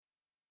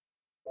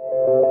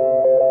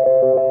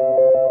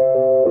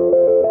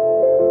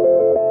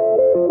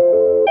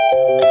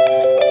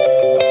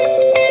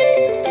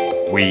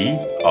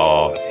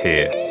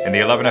here in the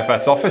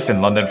 11FS office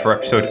in London for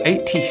episode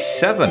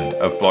 87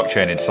 of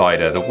Blockchain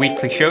Insider, the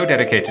weekly show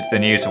dedicated to the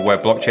news of where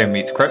blockchain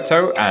meets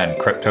crypto and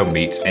crypto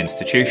meets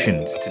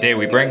institutions. Today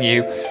we bring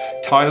you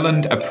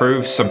Thailand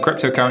approves some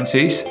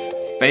cryptocurrencies,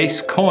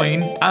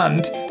 Facecoin,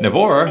 and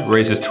Navora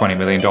raises $20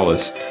 million.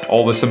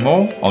 All this and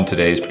more on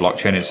today's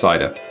Blockchain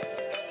Insider.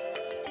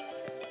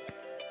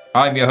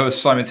 I'm your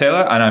host, Simon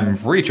Taylor, and I'm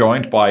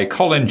rejoined by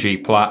Colin G.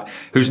 Platt,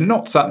 who's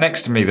not sat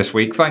next to me this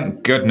week,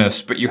 thank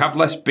goodness, but you have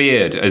less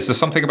beard. Is there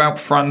something about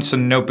France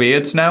and no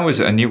beards now? Is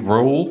it a new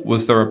rule?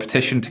 Was there a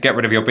petition to get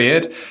rid of your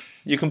beard?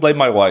 You can blame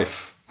my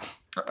wife.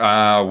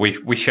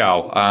 We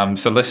shall.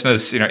 So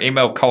listeners,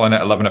 email Colin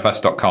at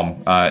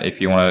 11fs.com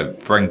if you want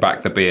to bring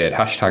back the beard.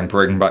 Hashtag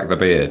bring back the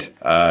beard.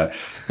 To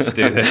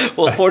do this.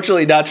 Well,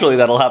 fortunately, naturally,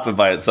 that'll happen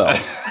by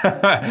itself.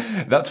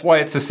 That's why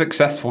it's a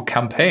successful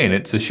campaign.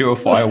 It's a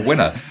surefire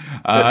winner.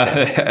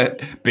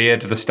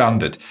 Beard the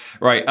standard.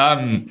 Right.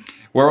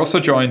 We're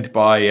also joined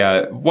by,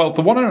 the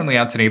one and only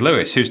Anthony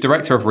Lewis, who's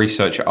Director of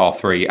Research at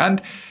R3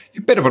 and a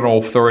bit of an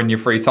author in your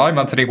free time.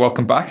 Anthony,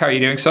 welcome back. How are you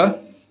doing, sir?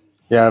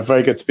 Yeah,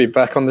 very good to be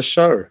back on the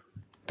show.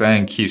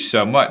 Thank you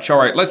so much. All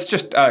right, let's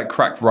just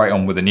crack right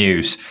on with the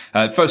news.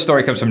 First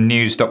story comes from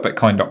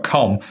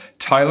news.bitcoin.com.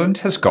 Thailand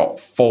has got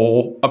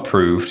 4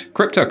 approved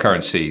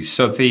cryptocurrencies.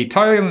 So the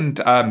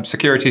Thailand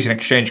Securities and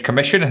Exchange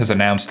Commission has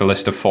announced a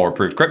list of 4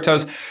 approved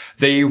cryptos.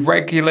 The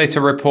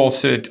regulator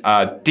reported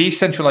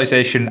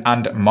decentralization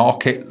and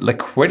market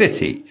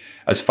liquidity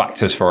as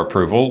factors for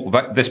approval.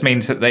 This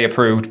means that they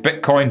approved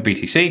Bitcoin,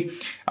 BTC,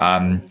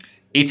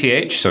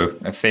 ETH, so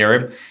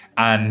Ethereum,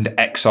 and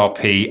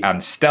XRP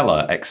and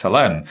Stellar,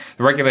 XLM.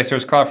 The regulator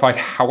has clarified,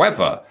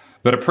 however,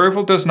 that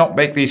approval does not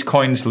make these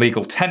coins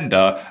legal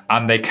tender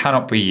and they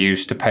cannot be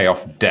used to pay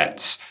off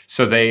debts.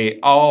 So they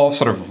are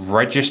sort of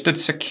registered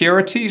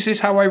securities,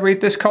 is how I read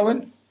this,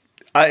 Colin?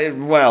 I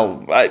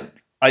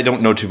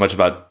don't know too much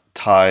about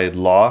Thai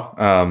law.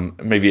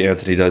 Maybe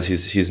Anthony does.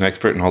 He's an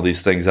expert in all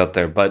these things out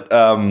there. But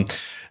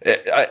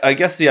I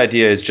guess the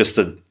idea is just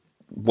that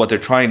what they're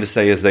trying to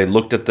say is they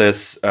looked at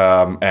this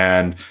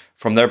and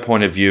from their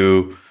point of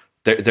view,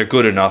 they're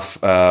good enough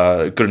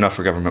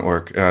for government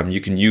work. You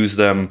can use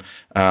them,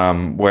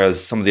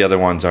 whereas some of the other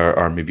ones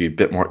are maybe a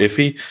bit more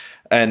iffy.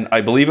 And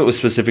I believe it was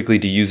specifically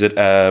to use it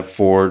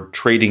for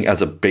trading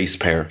as a base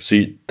pair.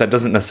 So that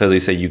doesn't necessarily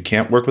say you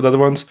can't work with other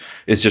ones.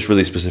 It's just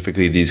really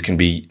specifically these can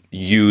be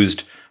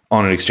used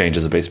on an exchange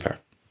as a base pair.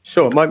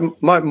 Sure.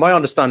 My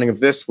understanding of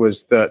this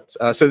was that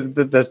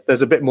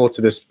there's a bit more to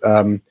this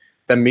than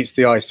meets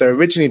the eye. So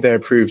originally they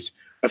approved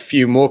a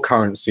few more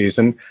currencies,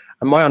 and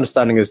my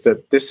understanding is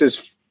that this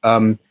is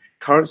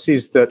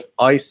currencies that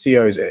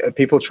ICOs,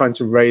 people trying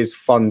to raise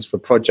funds for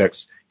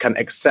projects, can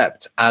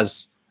accept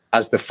as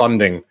the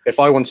funding. If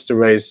I wanted to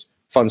raise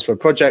funds for a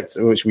project,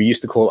 which we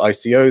used to call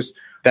ICOs,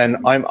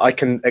 then I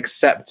can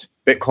accept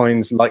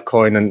Bitcoin's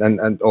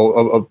Litecoin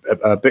or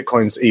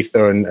Bitcoin's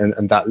Ether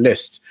and that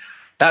list.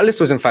 That list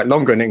was in fact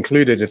longer and it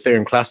included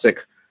Ethereum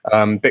Classic,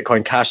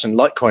 Bitcoin Cash, and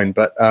Litecoin,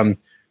 but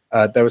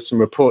there was some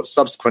reports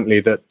subsequently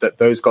that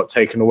those got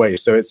taken away.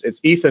 So it's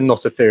Ether, not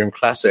Ethereum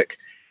Classic.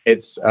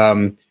 It's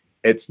not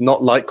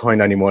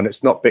Litecoin anymore, and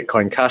it's not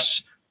Bitcoin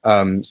Cash.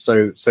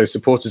 So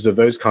supporters of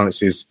those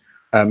currencies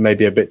may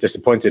be a bit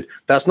disappointed.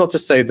 That's not to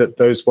say that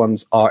those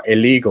ones are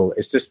illegal.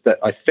 It's just that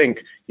I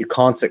think you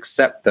can't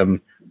accept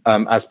them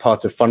as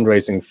part of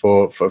fundraising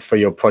for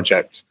your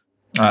project.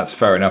 That's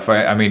fair enough.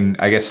 I mean,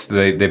 I guess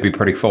they'd be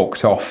pretty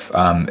forked off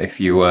if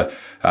you were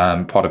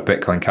part of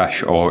Bitcoin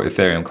Cash or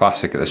Ethereum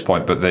Classic at this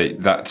point, but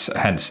that's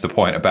hence the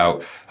point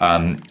about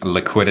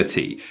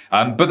liquidity.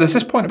 But there's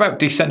this point about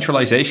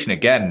decentralization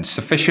again.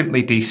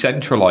 Sufficiently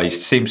decentralized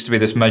seems to be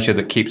this measure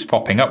that keeps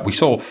popping up. We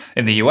saw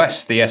in the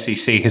US, the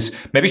SEC has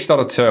maybe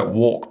started to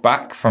walk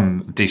back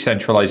from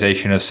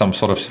decentralization as some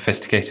sort of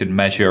sophisticated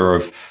measure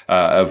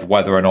of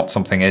whether or not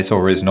something is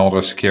or is not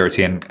a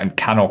security and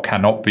can or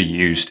cannot be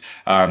used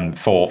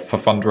for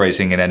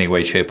fundraising in any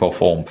way, shape or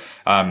form.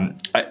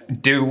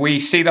 Do we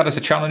see that as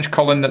a challenge,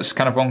 Colin, that's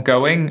kind of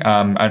ongoing?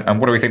 And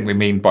what do we think we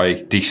mean by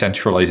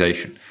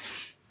decentralization?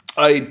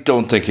 I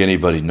don't think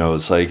anybody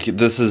knows.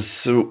 This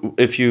is,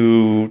 if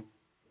you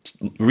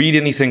read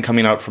anything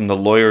coming out from the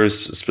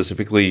lawyers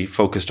specifically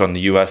focused on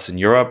the US and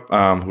Europe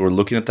who are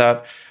looking at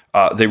that,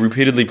 they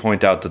repeatedly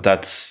point out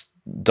that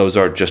those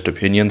are just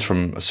opinions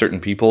from certain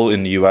people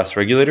in the US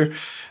regulator.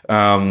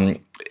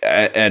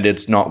 And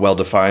it's not well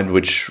defined,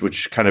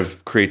 which kind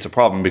of creates a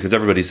problem because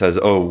everybody says,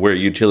 oh, we're a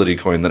utility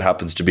coin that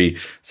happens to be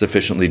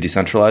sufficiently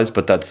decentralized,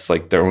 but that's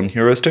like their own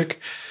heuristic.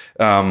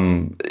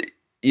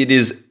 It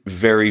is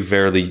very,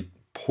 very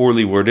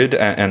poorly worded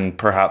and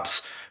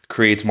perhaps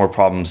creates more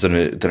problems than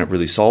it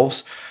really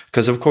solves.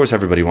 Because, of course,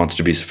 everybody wants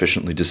to be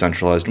sufficiently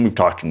decentralized. And we've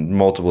talked on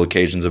multiple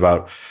occasions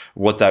about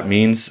what that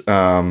means.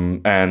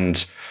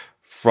 And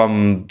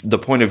from the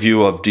point of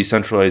view of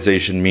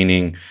decentralization,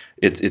 meaning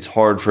it's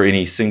hard for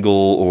any single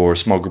or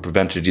small group of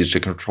entities to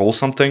control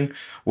something.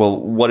 Well,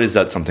 what is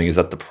that something? Is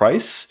that the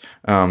price?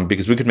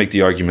 Because we could make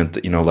the argument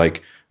that,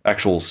 like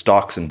actual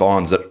stocks and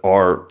bonds that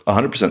are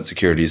 100%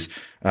 securities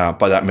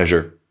by that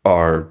measure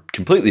are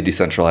completely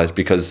decentralized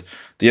because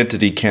the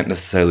entity can't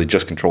necessarily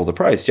just control the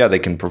price. Yeah, they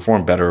can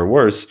perform better or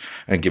worse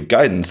and give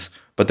guidance,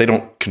 but they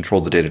don't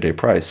control the day-to-day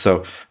price.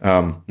 So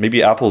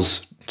maybe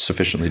Apple's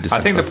sufficiently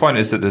decentralized. I think the point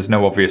is that there's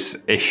no obvious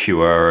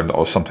issuer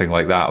or something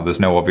like that, or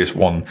there's no obvious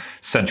one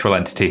central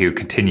entity who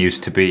continues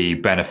to be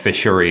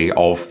beneficiary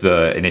of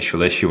the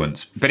initial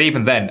issuance. But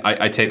even then,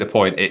 I take the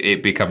point,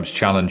 it becomes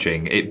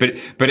challenging.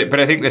 But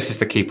I think this is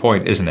the key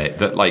point, isn't it?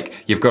 That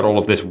like you've got all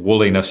of this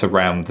woolliness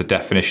around the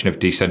definition of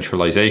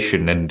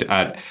decentralization. And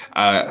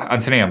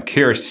Anthony, I'm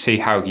curious to see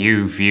how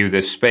you view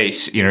this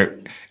space.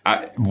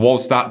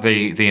 Was that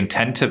the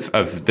intent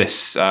of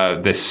this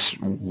this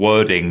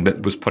wording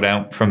that was put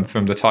out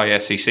from the Thai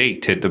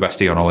SEC, to the best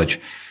of your knowledge?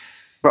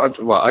 Well,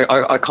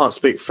 I can't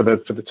speak for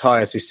the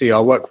Thai SEC.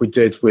 Our work we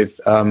did with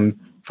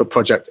for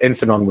Project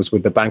Inthenon was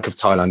with the Bank of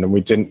Thailand, and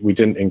we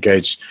didn't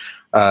engage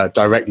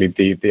directly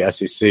the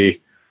SEC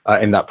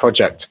in that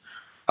project.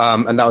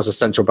 And that was a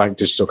central bank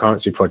digital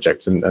currency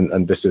project,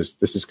 and this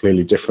is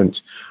clearly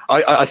different.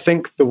 I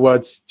think the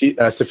words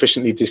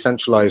sufficiently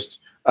decentralized,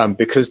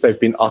 because they've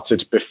been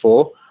uttered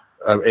before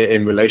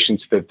in relation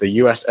to the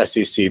US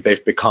SEC,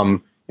 they've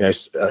become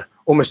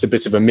almost a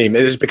bit of a meme.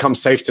 It has become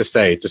safe to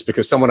say. Just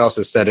because someone else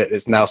has said it,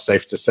 it's now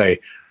safe to say.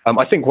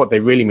 I think what they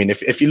really mean,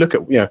 if you look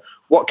at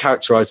what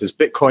characterizes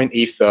Bitcoin,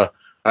 Ether,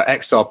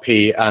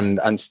 XRP,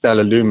 and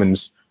Stellar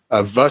Lumens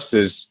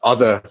versus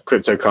other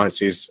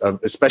cryptocurrencies,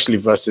 especially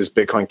versus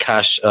Bitcoin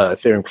Cash,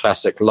 Ethereum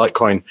Classic,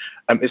 Litecoin,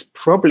 is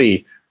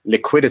probably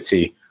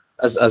liquidity.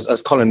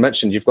 As Colin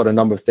mentioned, you've got a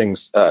number of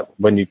things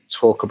when you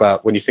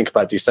think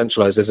about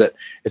decentralized. Is it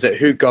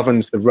who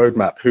governs the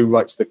roadmap, who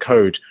writes the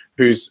code,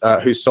 whose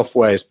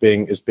software is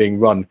being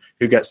run,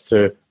 who gets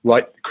to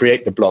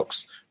create the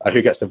blocks,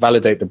 who gets to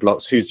validate the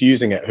blocks, who's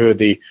using it, who are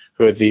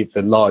the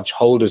large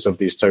holders of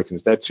these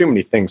tokens. There are too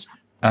many things.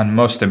 And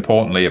most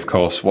importantly, of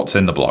course, what's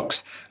in the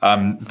blocks.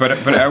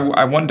 But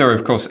I wonder,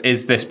 of course,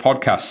 is this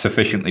podcast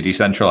sufficiently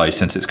decentralized,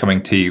 since it's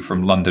coming to you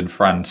from London,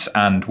 France,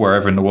 and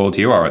wherever in the world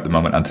you are at the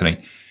moment, Anthony?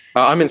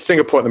 I'm in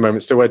Singapore at the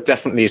moment, so we're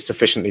definitely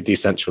sufficiently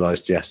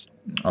decentralized, yes.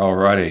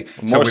 Alrighty.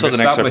 More so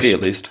than XRP,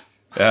 at least.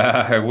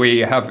 We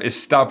have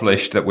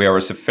established that we are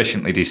a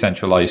sufficiently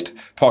decentralized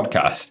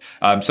podcast.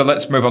 So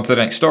let's move on to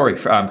the next story,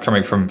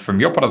 coming from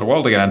your part of the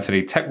world again,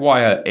 Anthony.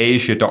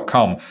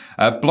 TechWireAsia.com.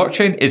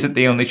 Blockchain isn't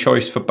the only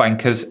choice for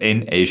bankers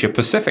in Asia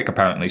Pacific,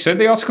 apparently. So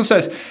the article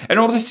says, in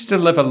order to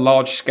deliver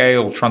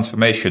large-scale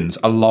transformations,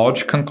 a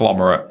large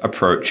conglomerate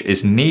approach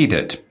is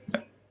needed.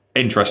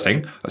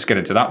 Interesting. Let's get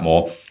into that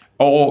more.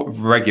 Or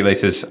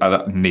regulators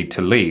need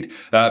to lead.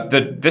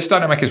 This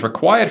dynamic is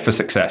required for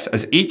success,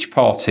 as each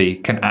party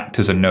can act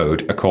as a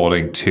node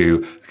according to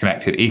the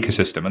connected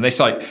ecosystem. And they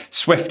cite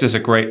Swift as a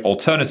great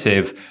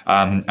alternative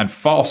and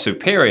far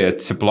superior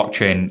to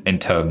blockchain in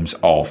terms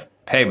of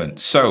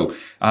payments. So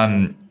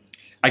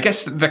I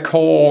guess the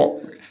core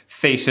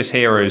thesis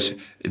here is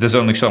there's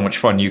only so much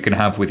fun you can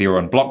have with your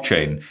own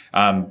blockchain.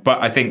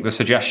 But I think the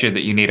suggestion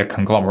that you need a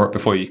conglomerate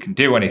before you can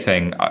do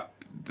anything,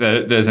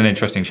 there's an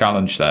interesting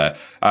challenge there.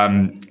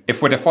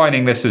 If we're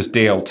defining this as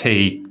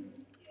DLT,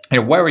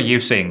 where are you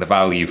seeing the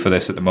value for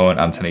this at the moment,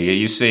 Anthony? Are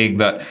you seeing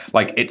that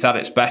it's at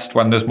its best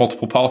when there's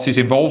multiple parties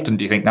involved? And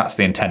do you think that's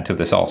the intent of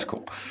this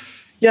article?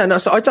 Yeah, no,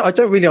 so I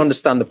don't really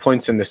understand the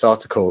point in this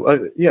article.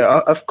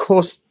 Of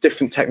course,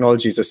 different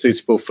technologies are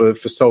suitable for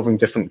solving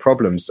different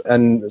problems.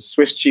 And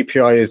Swift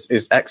GPI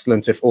is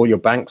excellent if all your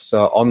banks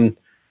are on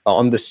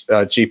this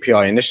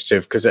GPI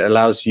initiative, because it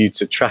allows you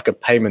to track a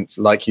payment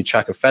like you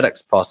track a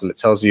FedEx parcel. It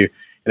tells you,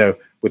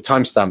 with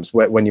timestamps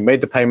when you made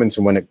the payment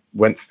and when it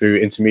went through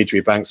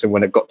intermediary banks and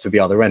when it got to the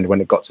other end,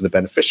 when it got to the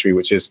beneficiary,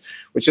 which is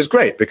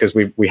great because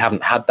we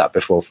haven't had that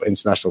before for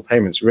international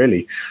payments,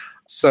 really.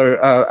 So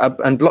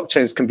and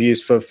blockchains can be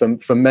used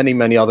for many,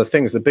 many other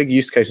things. The big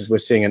use cases we're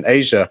seeing in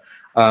Asia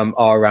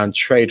are around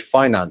trade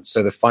finance.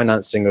 So the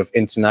financing of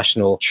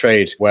international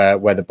trade where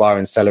the buyer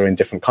and seller are in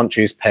different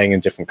countries, paying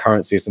in different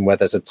currencies, and where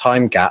there's a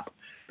time gap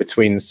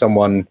between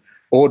someone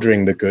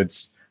ordering the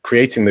goods,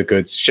 creating the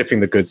goods,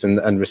 shipping the goods,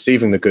 and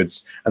receiving the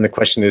goods. And the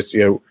question is,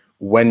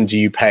 when do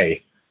you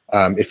pay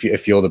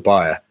if you're the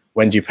buyer?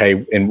 When do you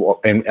pay in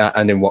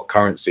what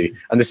currency?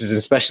 And this is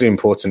especially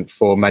important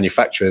for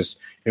manufacturers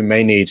who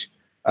may need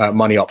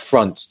money up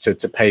front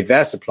to pay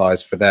their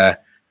suppliers for their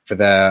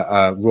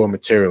raw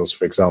materials,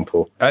 for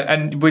example.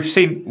 And we've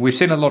seen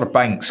a lot of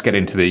banks get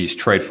into these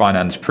trade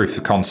finance proof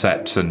of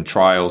concepts and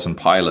trials and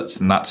pilots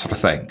and that sort of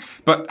thing.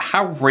 But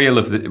how real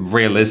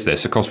is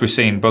this? Of course, we've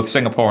seen both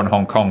Singapore and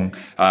Hong Kong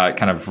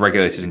kind of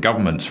regulators and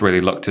governments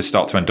really look to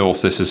start to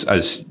endorse this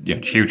as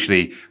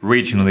hugely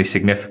regionally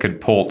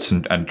significant ports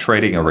and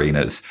trading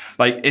arenas.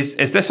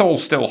 Is this all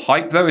still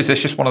hype, though? Is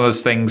this just one of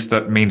those things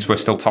that means we're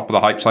still top of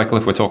the hype cycle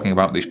if we're talking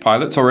about these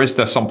pilots? Or is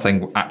there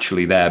something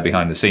actually there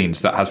behind the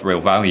scenes that has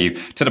real value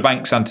to the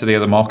banks and to the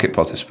other market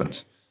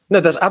participants?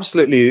 No, there's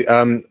absolutely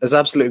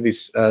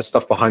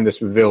stuff behind this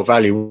with real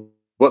value.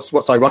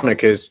 What's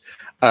ironic is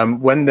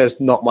when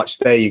there's not much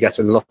there, you get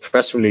a lot of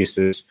press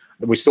releases.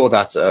 We saw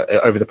that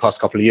over the past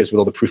couple of years with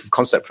all the proof of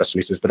concept press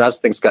releases. But as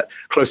things get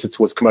closer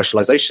towards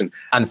commercialization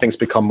and things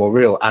become more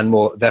real and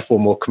therefore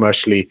more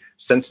commercially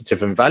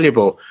sensitive and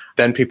valuable,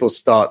 then people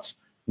start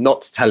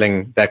not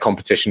telling their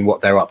competition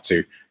what they're up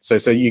to.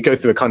 So you go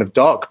through a kind of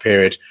dark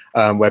period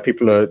where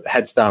people are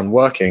heads down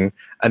working,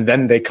 and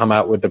then they come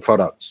out with the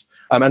products.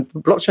 And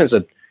blockchains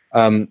are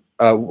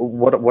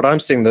what I'm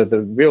seeing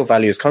the real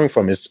value is coming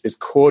from is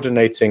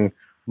coordinating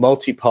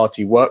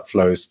multi-party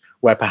workflows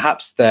where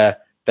perhaps there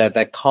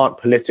can't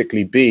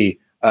politically be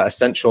a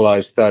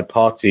centralized third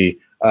party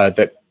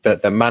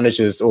that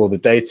manages all the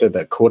data,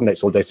 that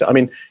coordinates all the data. I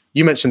mean,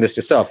 you mentioned this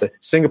yourself, that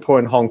Singapore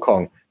and Hong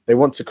Kong, they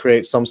want to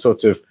create some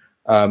sort of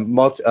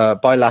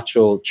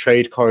bilateral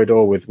trade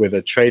corridor with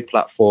a trade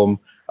platform,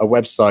 a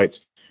website.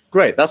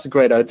 Great, that's a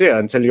great idea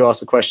until you ask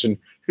the question,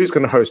 who's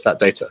going to host that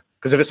data?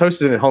 Because if it's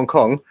hosted in Hong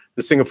Kong,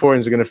 the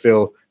Singaporeans are going to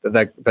feel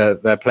that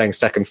they're playing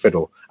second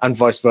fiddle, and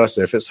vice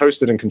versa. If it's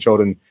hosted and controlled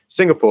in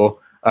Singapore,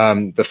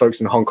 the folks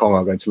in Hong Kong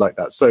are going to like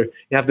that. So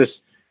you have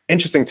this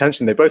interesting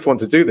tension. They both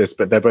want to do this,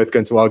 but they're both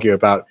going to argue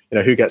about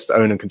who gets to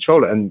own and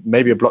control it. And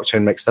maybe a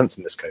blockchain makes sense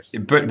in this case.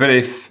 But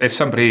if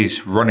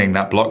somebody's running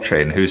that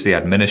blockchain, who's the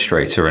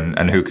administrator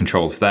and who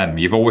controls them?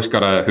 You've always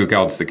got a who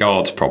guards the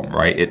guards problem,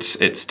 right?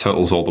 It's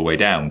turtles all the way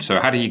down. So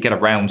how do you get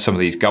around some of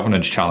these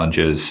governance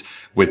challenges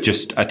with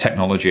just a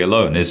technology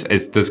alone?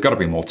 There's got to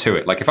be more to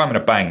it. Like if I'm in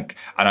a bank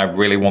and I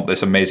really want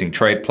this amazing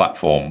trade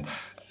platform,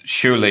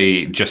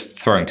 surely just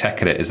throwing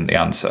tech at it isn't the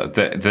answer.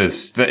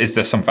 Is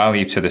there some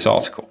value to this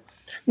article?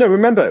 No,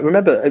 remember,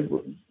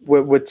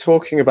 we're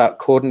talking about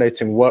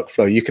coordinating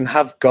workflow. You can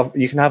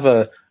have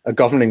a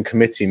governing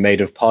committee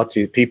made of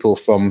people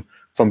from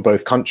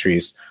both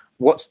countries.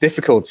 What's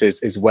difficult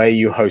is where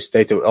you host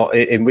data, or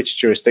in which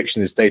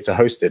jurisdiction is data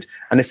hosted,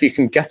 and if you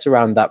can get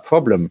around that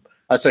problem.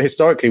 So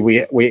historically,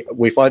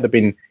 we've either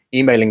been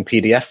emailing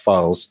PDF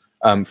files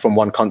from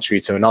one country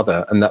to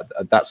another, and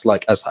that's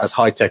like as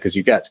high tech as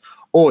you get,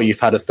 or you've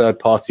had a third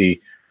party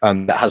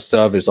that has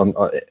servers on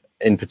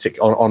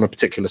a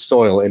particular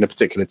soil in a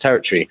particular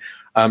territory.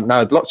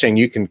 Now, with blockchain,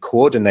 you can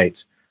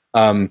coordinate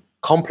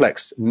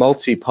complex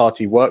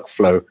multi-party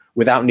workflow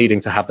without needing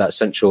to have that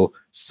central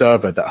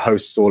server that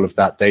hosts all of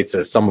that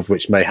data, some of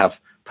which may have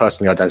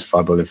personally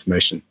identifiable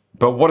information.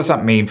 But what does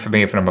that mean for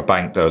me if I'm a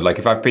bank, though? Like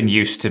if I've been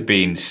used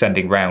to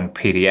sending round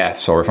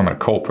PDFs, or if I'm a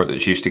corporate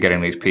that's used to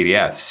getting these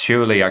PDFs,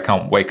 surely I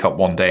can't wake up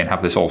one day and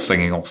have this all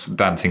singing, all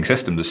dancing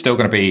system. There's still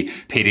going to be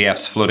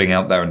PDFs flooding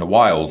out there in the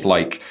wild.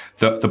 Like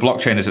the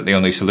blockchain isn't the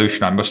only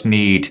solution. I must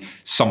need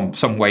some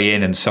way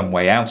in and some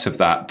way out of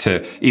that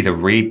to either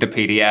read the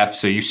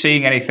PDFs. Are you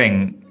seeing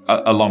anything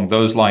along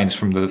those lines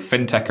from the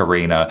fintech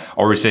arena,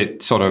 or is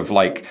it sort of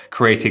like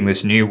creating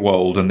this new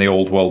world and the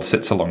old world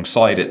sits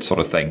alongside it sort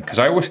of thing? Because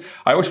I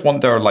always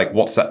wonder, like,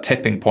 what's that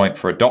tipping point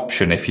for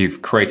adoption if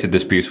you've created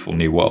this beautiful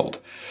new world?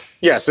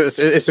 Yes,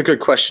 it's a good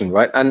question,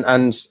 right? And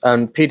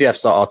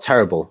PDFs are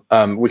terrible.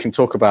 We can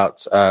talk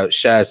about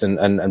shares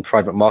and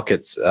private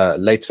markets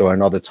later or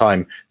another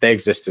time. They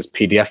exist as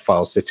PDF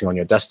files sitting on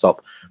your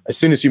desktop. As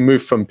soon as you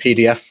move from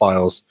PDF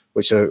files,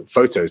 which are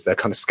photos, they're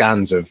kind of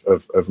scans of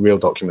real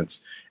documents.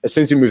 As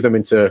soon as you move them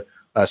into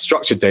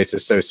structured data,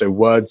 so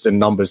words and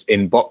numbers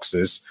in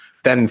boxes,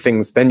 then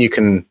you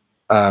can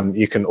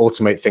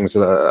automate things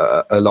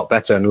a lot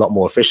better and a lot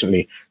more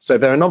efficiently. So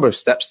there are a number of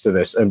steps to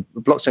this, and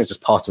blockchain is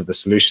just part of the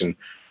solution,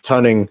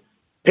 turning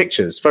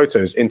pictures,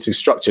 photos into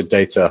structured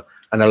data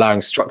and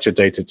allowing structured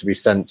data to be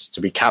sent,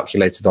 to be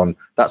calculated on.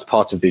 That's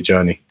part of the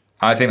journey.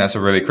 I think that's a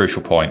really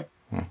crucial point.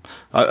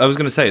 I was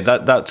going to say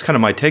that's kind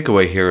of my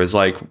takeaway here is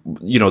like,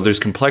 there's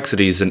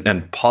complexities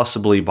and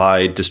possibly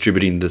by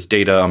distributing this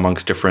data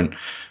amongst different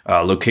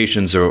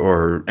locations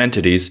or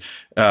entities,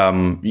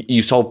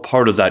 you solve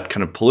part of that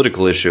kind of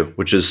political issue,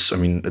 which is, I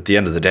mean, at the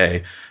end of the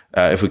day,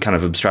 if we kind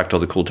of abstract all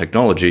the cool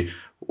technology,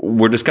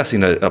 we're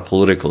discussing a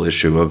political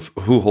issue of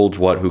who holds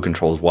what, who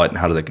controls what, and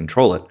how do they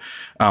control it.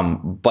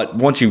 But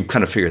once you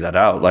kind of figure that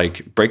out,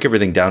 like break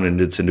everything down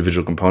into its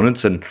individual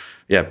components, and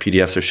yeah,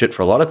 PDFs are shit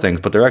for a lot of things,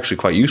 but they're actually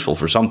quite useful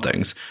for some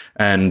things.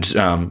 And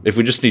if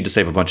we just need to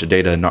save a bunch of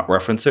data and not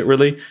reference it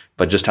really,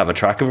 but just have a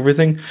track of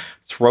everything,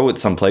 throw it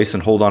someplace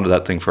and hold on to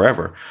that thing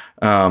forever.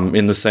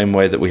 In the same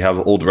way that we have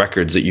old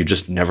records that you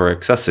just never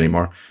access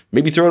anymore.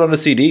 Maybe throw it on a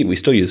CD. We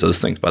still use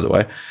those things, by the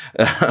way.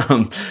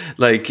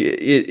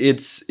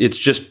 It's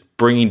just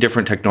bringing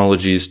different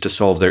technologies to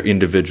solve their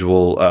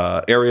individual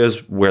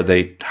areas where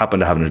they happen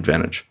to have an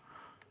advantage.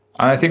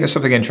 And I think there's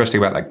something interesting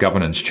about that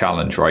governance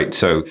challenge, right?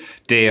 So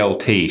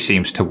DLT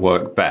seems to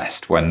work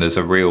best when there's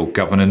a real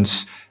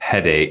governance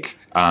headache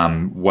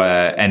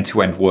where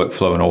end-to-end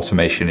workflow and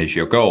automation is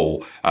your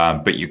goal,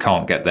 but you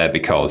can't get there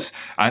because...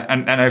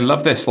 And I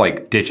love this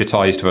like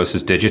digitized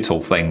versus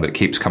digital thing that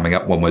keeps coming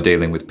up when we're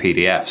dealing with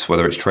PDFs,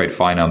 whether it's trade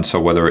finance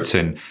or whether it's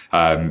in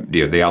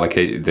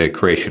the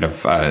creation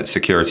of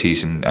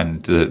securities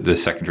and the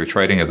secondary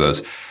trading of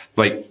those.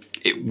 Like,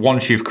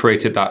 once you've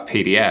created that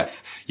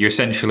PDF, you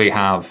essentially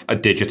have a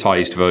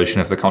digitized version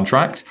of the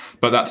contract,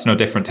 but that's no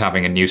different to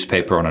having a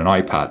newspaper on an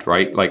iPad,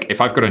 right? Like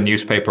if I've got a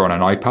newspaper on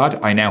an iPad,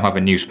 I now have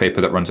a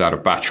newspaper that runs out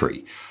of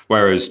battery.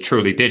 Whereas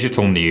truly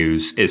digital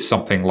news is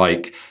something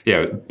like,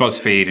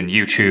 BuzzFeed and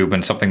YouTube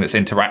and something that's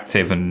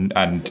interactive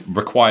and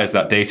requires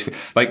that data.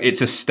 Like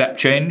it's a step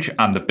change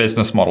and the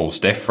business model is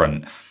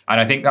different. And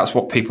I think that's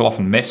what people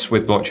often miss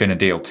with blockchain and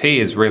DLT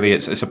is really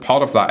it's a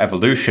part of that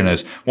evolution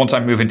is once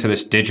I move into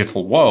this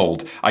digital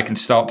world, I can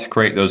start to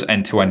create those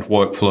end-to-end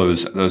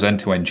workflows, those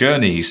end-to-end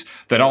journeys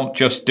that aren't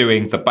just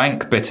doing the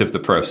bank bit of the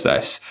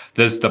process.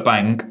 There's the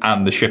bank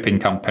and the shipping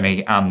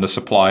company and the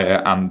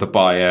supplier and the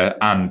buyer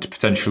and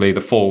potentially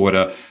the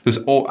forwarder. There's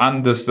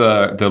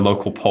the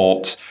local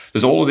ports.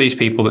 There's all of these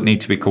people that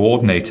need to be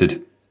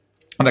coordinated.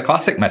 And the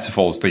classic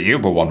metaphor is the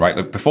Uber one, right?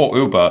 Like before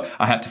Uber,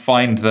 I had to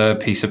find the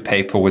piece of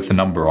paper with the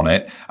number on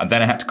it, and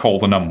then I had to call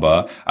the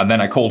number, and then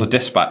I called a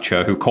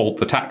dispatcher who called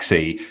the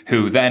taxi,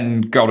 who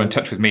then got in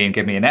touch with me and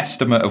gave me an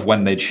estimate of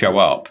when they'd show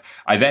up.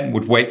 I then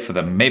would wait for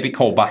them, maybe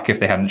call back if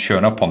they hadn't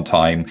shown up on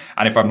time,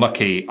 and if I'm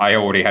lucky, I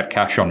already had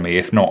cash on me.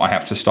 If not, I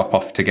have to stop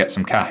off to get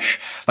some cash.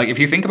 Like if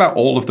you think about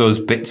all of those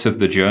bits of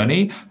the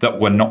journey that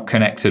were not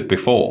connected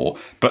before,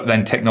 but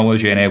then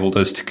technology enabled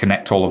us to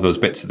connect all of those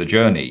bits of the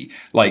journey,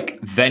 like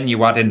then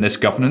you add in this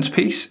governance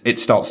piece, it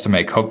starts to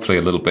make hopefully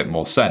a little bit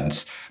more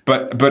sense.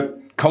 But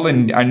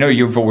Colin, I know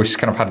you've always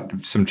kind of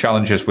had some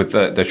challenges with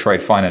the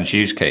trade finance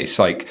use case.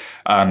 Like,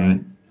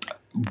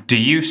 do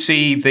you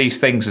see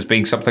these things as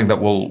being something that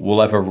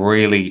will ever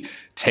really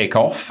take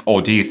off, or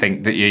do you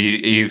think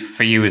that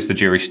for you is the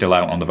jury still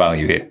out on the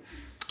value here?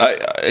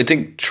 I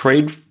think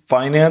trade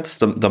finance,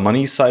 the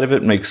money side of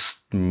it,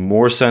 makes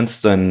more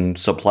sense than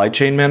supply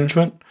chain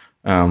management,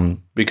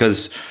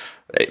 because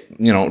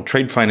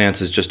trade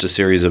finance is just a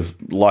series of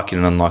locking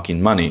and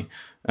unlocking money.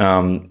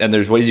 And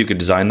there's ways you could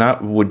design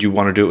that. Would you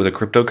want to do it with a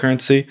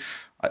cryptocurrency?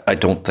 I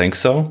don't think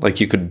so. Like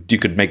you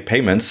could make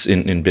payments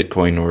in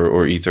Bitcoin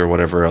or Ether or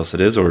whatever else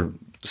it is, or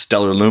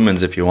Stellar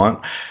Lumens if you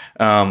want.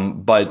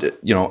 But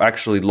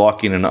actually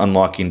locking and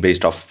unlocking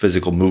based off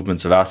physical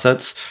movements of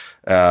assets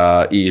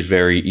is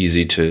very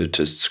easy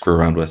to screw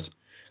around with.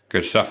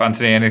 Good stuff,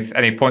 Anthony.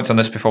 Any points on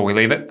this before we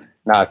leave it?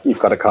 No, you've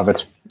got it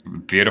covered.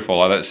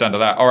 Beautiful. I like the sound of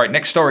that. All right,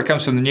 next story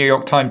comes from the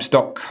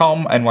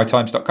NewYorkTimes.com,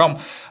 NYTimes.com.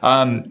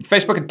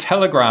 Facebook and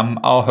Telegram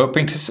are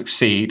hoping to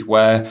succeed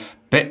where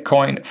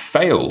Bitcoin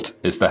failed,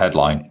 is the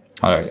headline.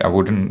 I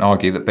wouldn't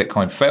argue that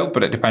Bitcoin failed,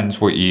 but it depends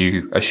what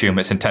you assume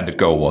its intended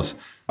goal was.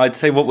 I'd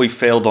say what we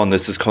failed on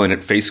this is calling it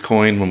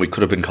Facecoin when we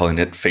could have been calling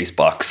it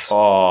Facebucks.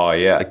 Oh,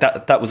 yeah.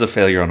 Like that was a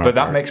failure on our part.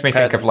 But that makes me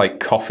think of like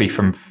coffee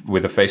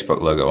with a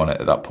Facebook logo on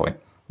it at that point.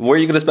 Where are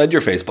you going to spend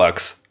your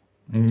Facebucks?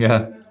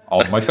 Yeah,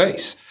 on my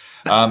face.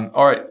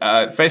 All right,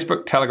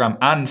 Facebook, Telegram,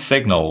 and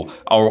Signal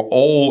are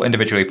all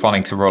individually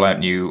planning to roll out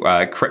new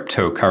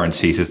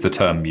cryptocurrencies, is the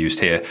term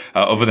used here,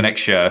 over the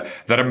next year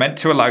that are meant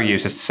to allow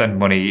users to send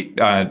money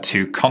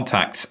to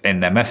contacts in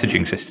their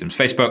messaging systems.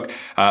 Facebook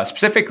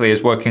specifically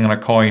is working on a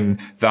coin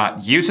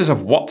that users of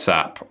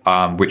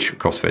WhatsApp, which of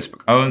course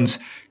Facebook owns,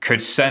 could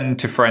send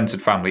to friends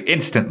and family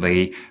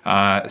instantly,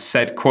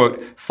 said,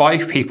 quote,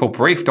 5 people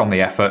briefed on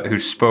the effort who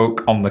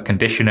spoke on the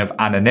condition of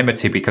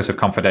anonymity because of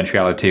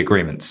confidentiality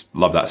agreements.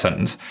 Love that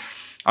sentence.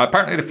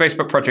 Apparently, the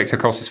Facebook project, of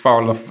course, is far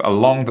enough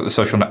along that the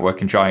social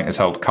networking giant has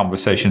held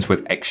conversations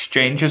with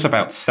exchanges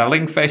about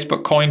selling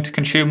Facebook coin to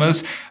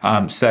consumers,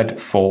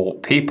 said 4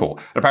 people.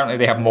 But apparently,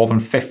 they have more than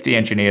 50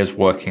 engineers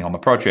working on the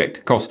project.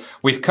 Of course,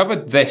 we've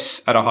covered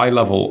this at a high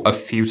level a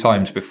few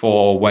times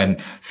before when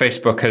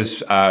Facebook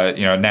has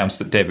announced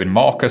that David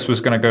Marcus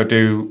was going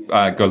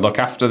to go look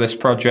after this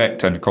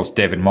project. And of course,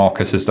 David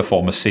Marcus is the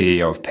former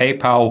CEO of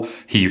PayPal.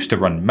 He used to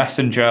run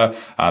Messenger.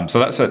 So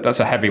that's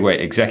a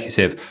heavyweight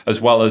executive, as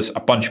well as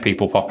a bunch of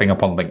people popping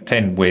up on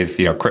LinkedIn with,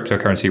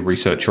 cryptocurrency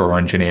researcher or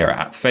engineer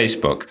at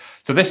Facebook.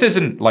 So this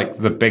isn't like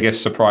the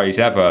biggest surprise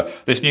ever.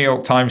 This New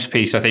York Times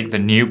piece, I think the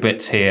new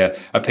bits here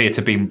appear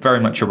to be very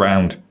much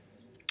around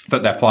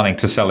that they're planning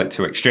to sell it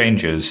to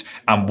exchanges.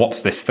 And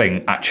what's this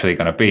thing actually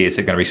going to be? Is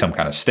it going to be some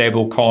kind of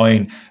stable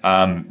coin?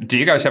 Do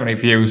you guys have any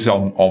views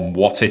on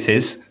what it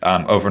is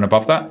over and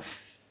above that?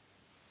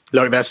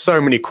 Look, there's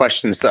so many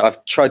questions that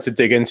I've tried to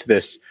dig into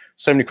this.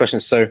 So many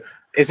questions. So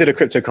is it a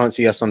cryptocurrency?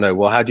 Yes or no?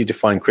 Well, how do you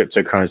define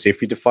cryptocurrency?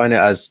 If you define it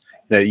as,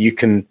 you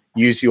can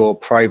use your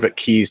private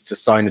keys to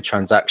sign a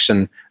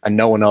transaction and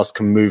no one else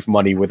can move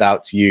money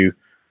without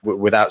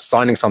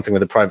signing something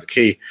with a private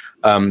key,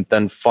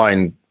 then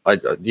fine.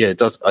 It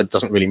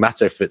doesn't really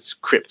matter if it's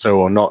crypto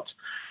or not.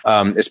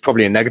 It's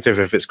probably a negative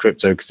if it's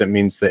crypto because it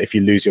means that if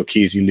you lose your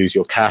keys, you lose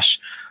your cash.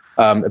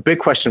 A big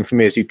question for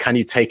me is, can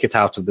you take it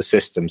out of the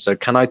system? So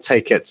can I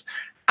take it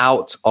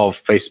out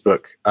of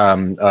Facebook,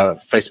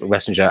 Facebook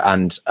Messenger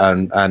and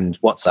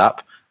WhatsApp,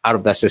 out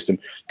of their system?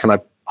 Can I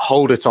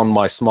hold it on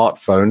my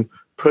smartphone,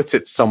 put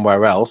it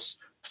somewhere else,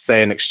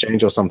 say an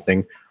exchange or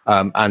something,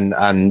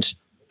 and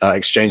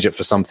exchange it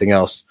for something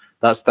else?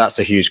 That's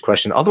a huge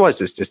question. Otherwise,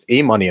 it's just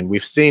e-money, and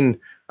we've seen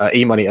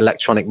e-money,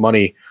 electronic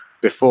money,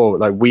 before,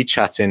 like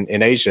WeChat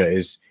in Asia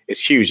is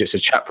huge. It's a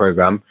chat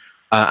program,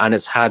 and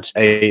it's had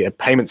a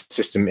payment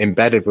system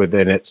embedded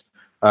within it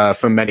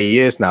for many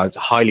years now. It's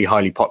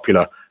highly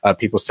popular.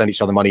 People send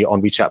each other money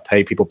on WeChat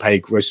Pay. People buy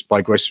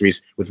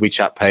groceries with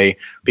WeChat Pay.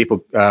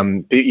 People,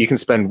 you can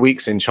spend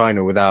weeks in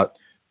China without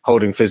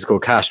holding physical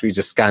cash. We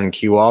just scan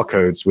QR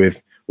codes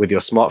with your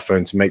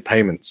smartphone to make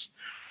payments.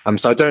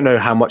 So I don't know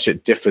how much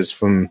it differs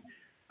from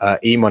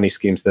e-money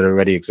schemes that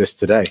already exist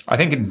today. I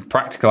think in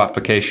practical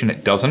application,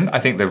 it doesn't. I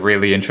think the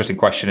really interesting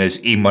question is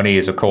e-money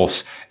is, of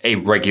course, a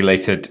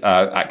regulated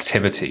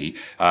activity.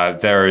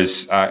 There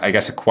is, I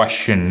guess, a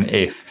question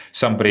if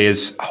somebody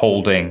is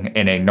holding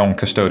in a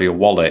non-custodial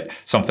wallet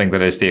something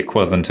that is the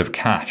equivalent of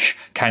cash.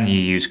 Can you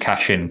use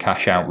cash in,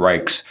 cash out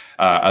regs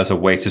as a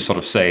way to sort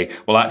of say,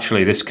 well,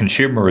 actually, this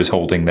consumer is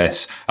holding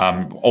this.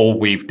 All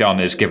we've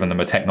done is given them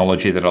a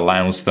technology that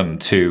allows them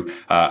to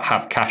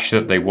have cash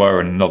that they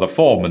were in another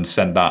form and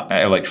send that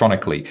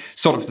electronically.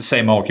 Sort of the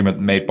same argument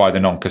made by the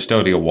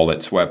non-custodial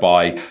wallets,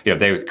 whereby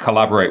they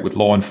collaborate with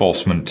law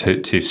enforcement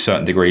to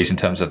certain degrees in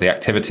terms of the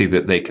activity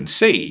that they can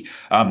see.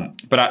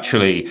 But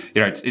actually,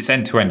 it's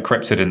end-to-end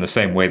encrypted in the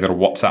same way that a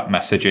WhatsApp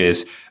message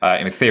is.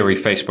 In theory,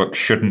 Facebook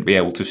shouldn't be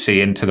able to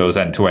see into those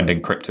end-to-end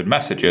encrypted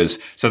messages,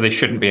 so they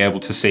shouldn't be able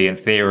to see, in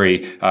theory,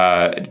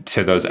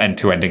 to those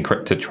end-to-end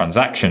encrypted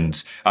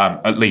transactions.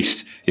 At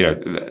least,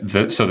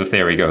 so the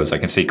theory goes. I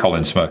can see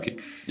Colin smirking.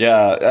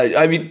 Yeah,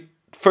 I mean.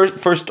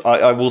 First,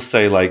 I will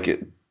say, like,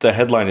 the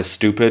headline is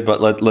stupid, but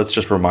let's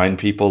just remind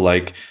people,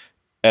 like,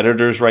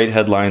 editors write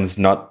headlines,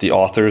 not the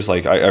authors.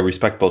 Like, I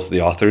respect both of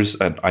the authors,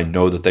 and I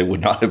know that they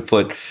would not have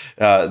put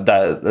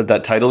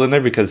that title in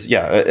there because,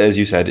 yeah, as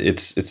you said,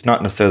 it's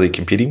not necessarily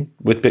competing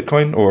with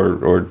Bitcoin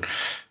or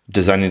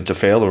designing to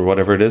fail or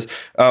whatever it is.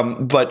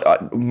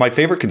 But my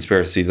favorite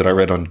conspiracy that I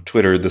read on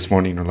Twitter this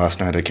morning or last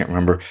night, I can't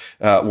remember,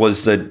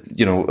 was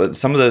that,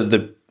 some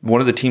of one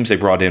of the teams they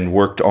brought in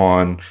worked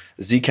on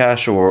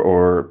Zcash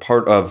or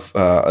part of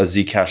a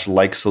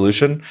Zcash-like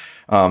solution.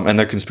 And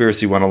their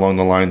conspiracy went along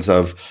the lines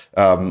of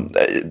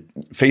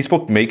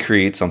Facebook may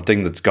create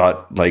something that's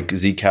got like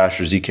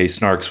Zcash or ZK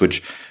snarks,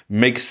 which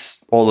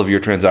makes all of your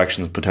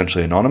transactions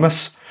potentially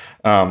anonymous.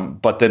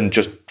 But then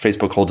just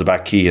Facebook holds a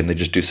back key and they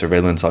just do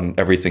surveillance on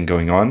everything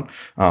going on.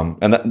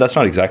 And that's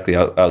not exactly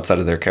outside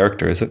of their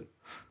character, is it?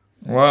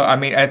 Well, I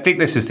mean, I think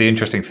this is the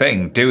interesting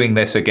thing, doing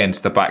this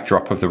against the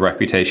backdrop of the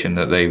reputation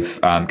that they've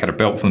kind of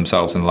built for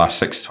themselves in the last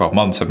 6 to 12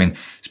 months. I've been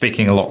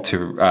speaking a lot to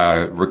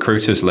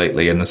recruiters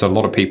lately, and there's a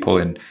lot of people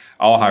in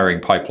our hiring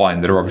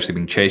pipeline that are obviously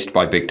being chased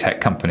by big tech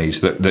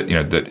companies that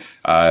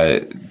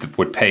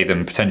would pay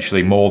them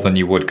potentially more than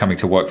you would coming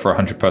to work for a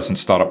 100-person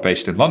startup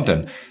based in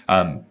London.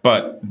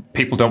 But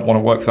people don't want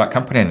to work for that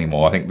company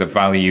anymore. I think the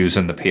values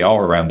and the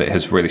PR around it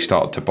has really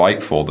started to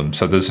bite for them.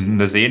 So there's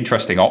the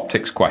interesting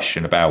optics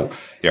question about,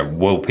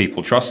 will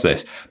people trust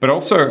this? But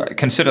also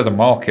consider the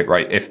market,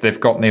 right? If they've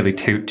got nearly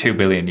 2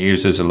 billion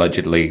users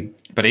allegedly,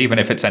 but even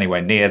if it's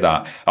anywhere near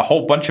that, a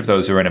whole bunch of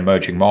those are in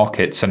emerging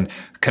markets. And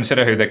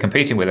consider who they're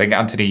competing with. I think,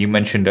 Anthony, you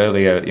mentioned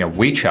earlier,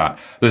 WeChat.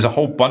 There's a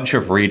whole bunch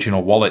of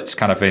regional wallets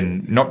kind of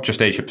in not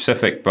just Asia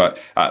Pacific, but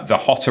the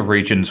hotter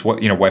regions, where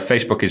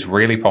Facebook is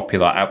really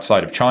popular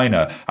outside of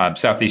China,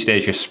 Southeast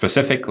Asia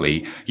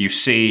specifically. You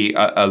see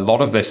a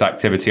lot of this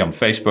activity on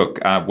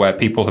Facebook where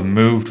people have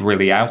moved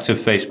really out of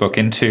Facebook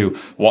into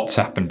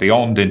WhatsApp and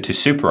beyond into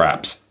super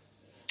apps,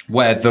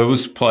 where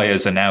those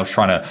players are now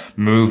trying to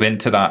move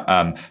into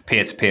that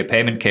peer-to-peer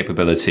payment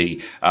capability.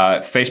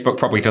 Facebook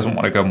probably doesn't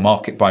want to go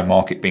market by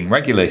market being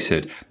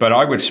regulated, but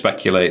I would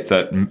speculate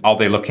that are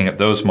they looking at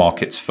those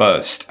markets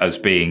first as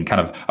being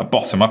kind of a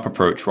bottom-up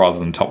approach rather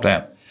than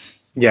top-down?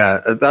 Yeah,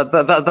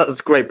 that's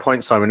a great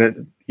point,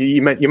 Simon.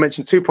 You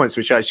mentioned 2 points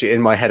which are actually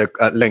in my head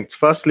are linked.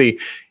 Firstly,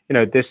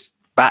 this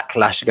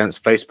backlash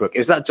against Facebook,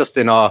 is that just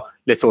in our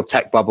little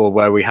tech bubble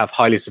where we have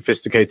highly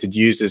sophisticated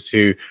users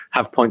who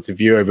have points of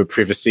view over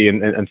privacy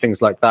and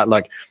things like that?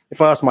 Like if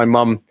I ask my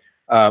mum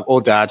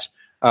or dad,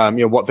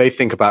 what they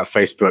think about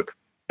Facebook,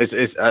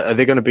 are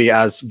they going to be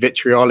as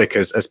vitriolic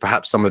as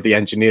perhaps some of the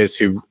engineers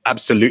who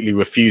absolutely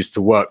refuse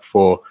to work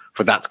for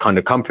that kind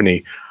of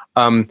company?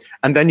 And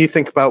then you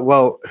think about,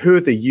 well, who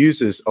are the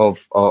users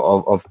of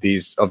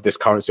this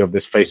currency, of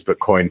this Facebook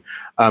coin?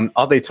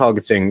 Are they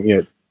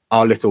targeting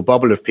our little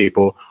bubble of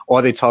people, or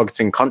are they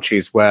targeting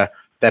countries where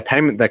their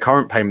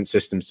current payment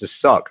systems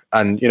just suck?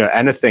 And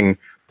anything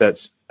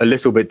that's a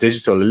little bit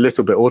digital, a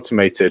little bit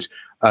automated,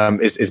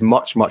 is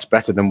much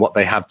better than what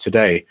they have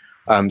today.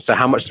 So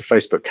how much does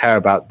Facebook care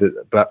about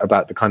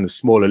the kind of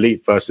small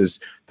elite versus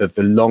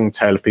the long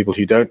tail of people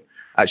who don't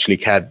actually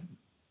care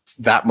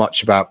that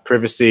much about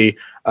privacy,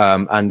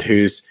 and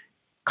whose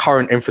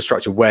current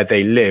infrastructure where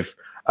they live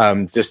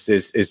just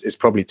is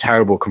probably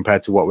terrible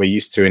compared to what we're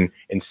used to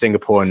in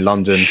Singapore and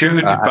London.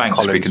 Should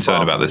banks be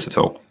concerned about this at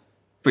all?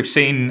 We've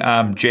seen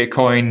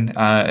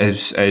Jcoin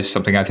is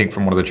something I think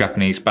from one of the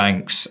Japanese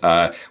banks.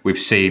 We've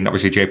seen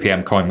obviously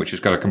JPM Coin, which has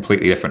got a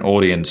completely different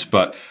audience.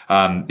 But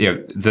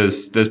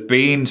there's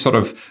been sort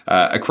of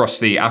across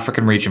the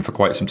African region for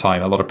quite some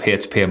time a lot of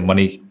peer-to-peer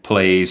money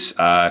plays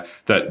that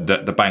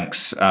the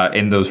banks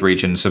in those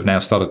regions have now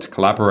started to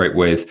collaborate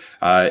with.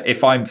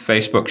 If I'm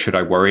Facebook, should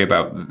I worry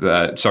about?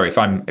 If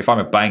I'm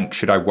a bank,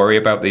 should I worry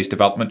about these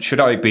developments? Should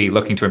I be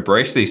looking to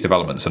embrace these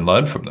developments and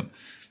learn from them?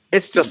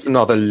 It's just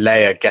another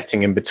layer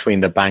getting in between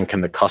the bank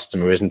and the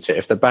customer, isn't it?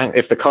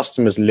 If the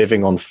customer's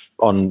living on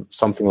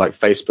something like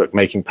Facebook,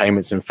 making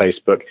payments in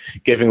Facebook,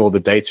 giving all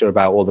the data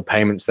about all the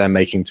payments they're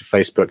making to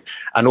Facebook,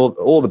 and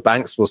all the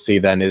banks will see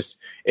then is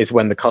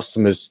when the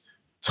customers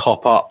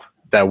top up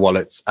their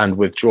wallets and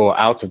withdraw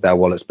out of their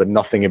wallets, but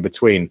nothing in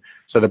between.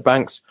 So the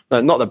banks,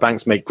 not the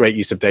banks make great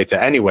use of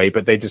data anyway,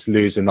 but they just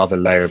lose another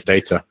layer of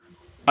data.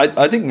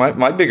 I think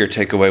my bigger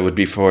takeaway would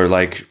be for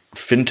like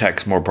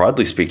fintechs more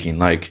broadly speaking,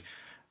 like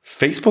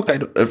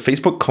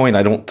Facebook Coin,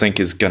 I don't think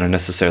is going to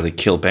necessarily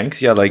kill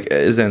banks. Yeah, like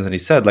as Anthony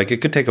said, like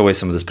it could take away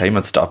some of this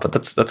payment stuff, but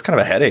that's kind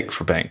of a headache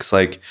for banks.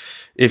 Like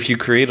if you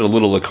create a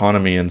little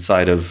economy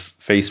inside of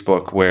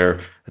Facebook where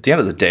at the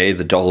end of the day,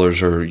 the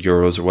dollars or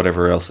euros or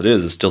whatever else it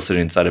is still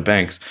sitting inside of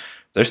banks,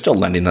 they're still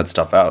lending that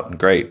stuff out, and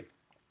great.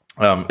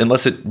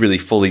 Unless it really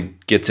fully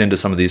gets into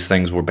some of these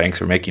things where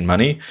banks are making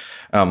money,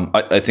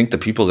 I think the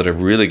people that are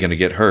really going to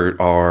get hurt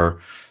are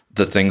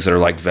the things that are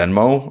like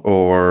Venmo,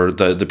 or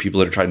the people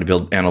that are trying to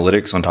build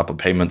analytics on top of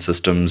payment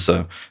systems.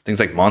 Things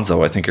like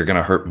Monzo, I think, are going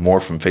to hurt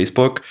more from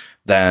Facebook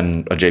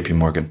than a JP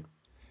Morgan.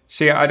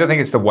 See, I don't think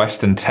it's the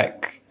Western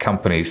tech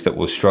companies that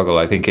will struggle.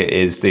 I think it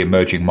is the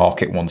emerging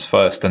market ones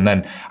first. And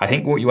then I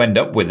think what you end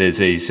up with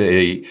is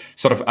a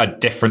sort of a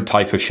different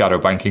type of shadow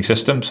banking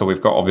system. So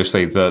we've got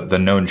obviously the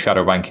known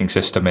shadow banking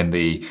system in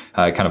the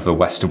kind of the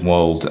Western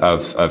world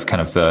of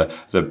kind of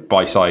the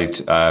buy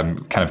side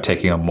kind of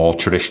taking on more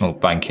traditional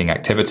banking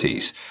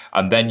activities.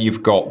 And then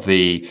you've got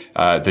the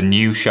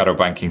new shadow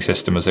banking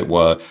system, as it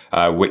were,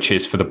 which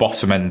is for the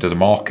bottom end of the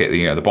market,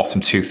 the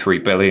bottom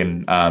 2-3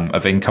 billion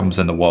of incomes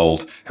in the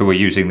world who are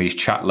using these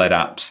chat-led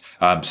apps,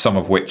 some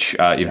of which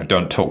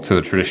don't talk to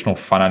the traditional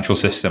financial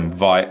system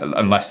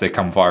unless they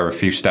come via a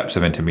few steps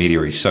of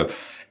intermediaries. So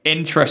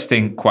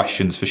interesting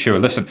questions for sure.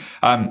 Listen,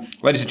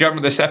 ladies and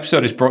gentlemen, this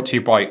episode is brought to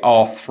you by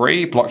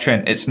R3.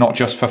 Blockchain, it's not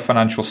just for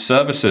financial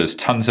services.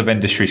 Tons of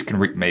industries can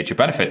reap major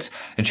benefits.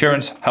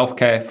 Insurance,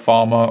 healthcare,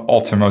 pharma,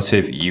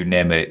 automotive, you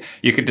name it.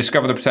 You can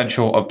discover the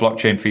potential of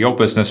blockchain for your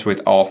business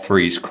with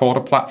R3's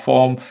Corda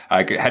platform.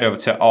 Head over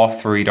to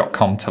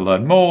r3.com to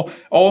learn more,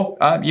 or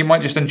you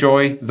might just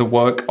enjoy the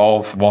work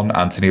of one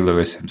Anthony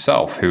Lewis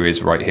himself, who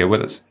is right here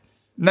with us.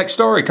 Next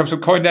story comes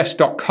from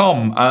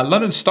Coindesk.com.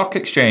 London Stock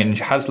Exchange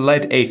has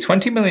led a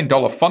 $20 million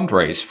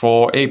fundraise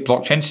for a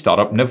blockchain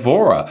startup,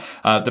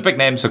 Nevora. The big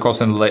names, of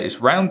course, in the latest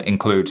round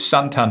include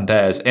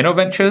Santander's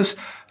InnoVentures,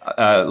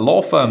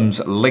 law firms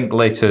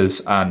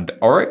Linklaters and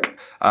Oric,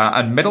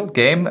 and Middle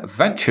Game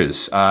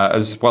Ventures,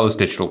 as well as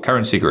Digital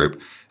Currency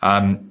Group.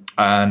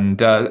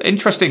 And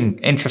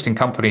interesting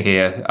company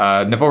here.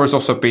 Nevora is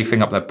also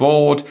beefing up their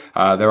board.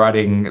 They're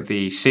adding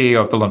the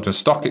CEO of the London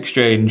Stock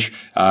Exchange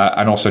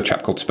and also a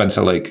chap called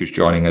Spencer Lake, who's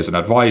joining as an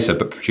advisor.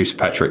 But producer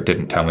Patrick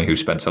didn't tell me who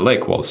Spencer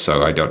Lake was,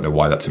 so I don't know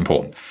why that's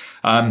important.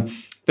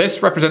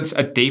 This represents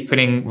a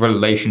deepening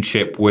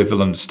relationship with the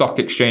London Stock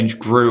Exchange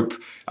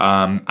Group.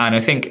 And I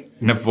think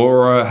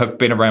Nevora have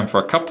been around for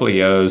a couple of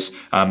years.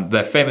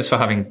 They're famous for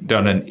having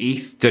done an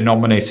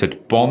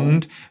ETH-denominated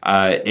bond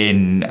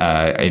and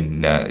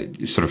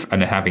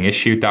having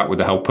issued that with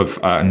the help of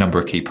a number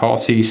of key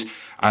parties.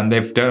 And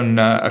they've done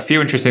a few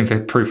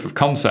interesting proof of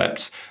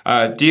concepts.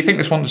 Do you think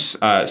this one's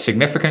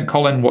significant,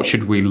 Colin? What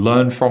should we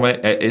learn from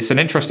it? It's an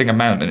interesting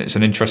amount, and it's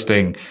an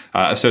interesting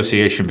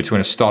association between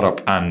a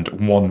startup and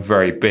one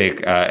very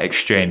big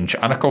exchange,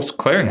 and of course,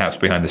 clearinghouse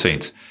behind the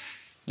scenes.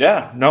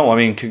 Yeah, no, I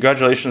mean,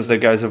 congratulations to the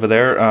guys over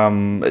there.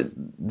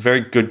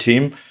 Very good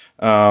team.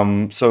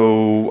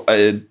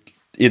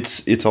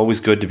 It's always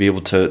good to be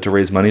able to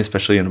raise money,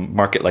 especially in a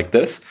market like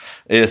this,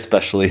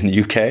 especially in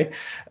the UK.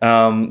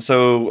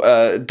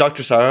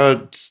 Dr.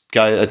 Sarah,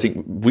 guy, I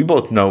think we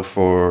both know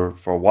for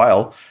a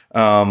while.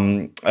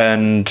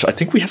 And I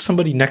think we have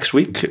somebody next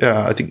week.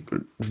 I think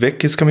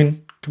Vic is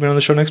coming on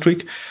the show next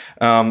week.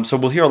 So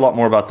we'll hear a lot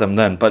more about them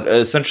then. But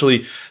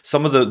essentially,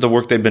 some of the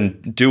work they've been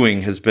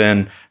doing has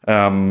been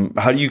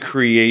how do you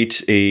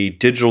create a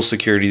digital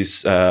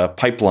securities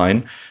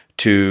pipeline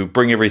to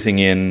bring everything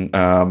in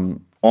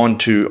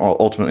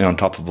ultimately on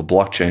top of a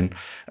blockchain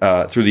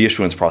through the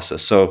issuance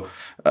process. So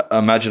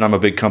imagine I'm a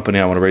big company.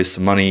 I want to raise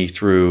some money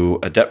through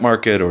a debt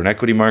market or an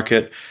equity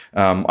market.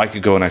 I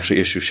could go and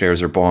actually issue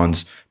shares or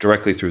bonds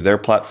directly through their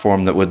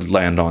platform that would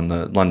land on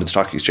the London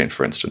Stock Exchange,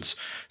 for instance.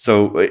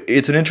 So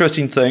it's an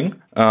interesting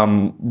thing.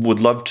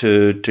 Would love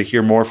to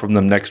hear more from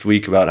them next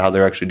week about how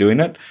they're actually doing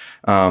it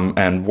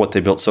and what they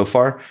built so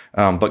far.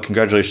 But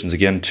congratulations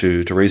again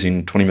to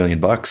raising $20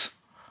 million.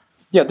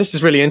 Yeah, this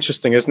is really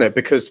interesting, isn't it?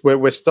 Because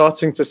we're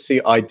starting to see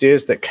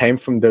ideas that came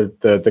from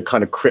the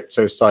kind of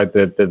crypto side,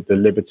 the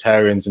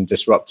libertarians and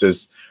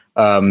disruptors,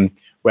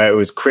 where it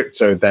was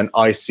crypto, then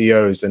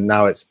ICOs, and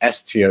now it's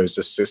STOs,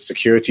 the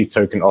security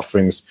token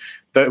offerings.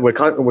 That we're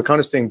kind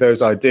of seeing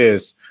those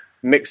ideas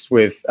mixed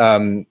with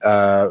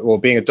or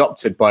being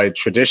adopted by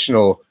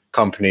traditional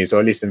companies, or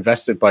at least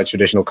invested by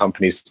traditional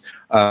companies.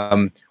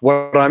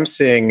 What I'm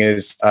seeing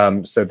is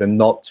so the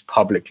not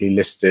publicly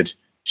listed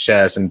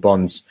shares and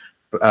bonds.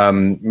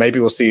 Maybe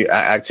we'll see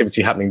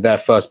activity happening there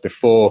first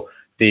before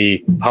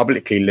the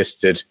publicly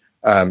listed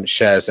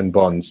shares and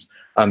bonds.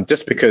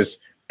 Just because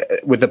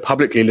with the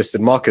publicly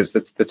listed markets,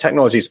 the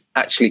technology is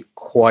actually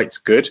quite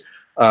good.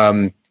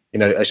 A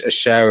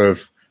share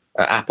of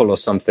Apple or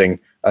something,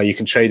 you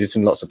can trade it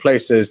in lots of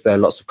places. There are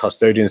lots of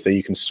custodians that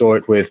you can store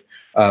it with.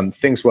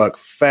 Things work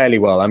fairly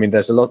well. I mean,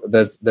 there's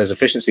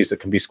efficiencies that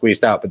can be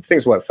squeezed out, but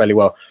things work fairly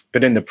well.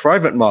 But in the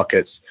private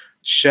markets,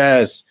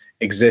 shares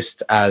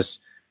exist as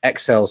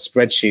Excel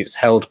spreadsheets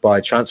held by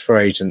transfer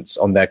agents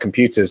on their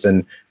computers,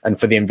 and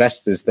for the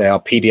investors, they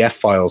are PDF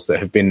files that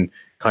have been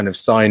kind of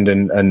signed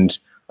and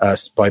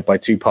by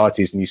two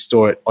parties, and you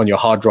store it on your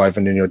hard drive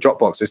and in your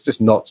Dropbox. It's just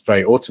not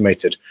very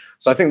automated.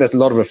 So I think there's a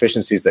lot of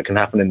efficiencies that can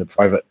happen in the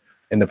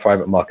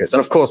private markets, and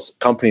of course,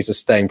 companies are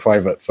staying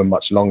private for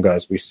much longer,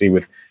 as we see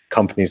with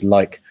companies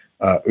like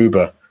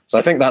Uber. So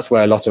I think that's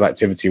where a lot of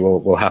activity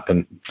will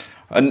happen.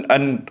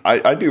 And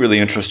I'd be really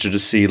interested to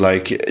see,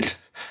 like,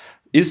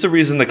 is the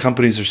reason that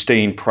companies are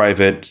staying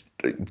private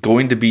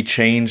going to be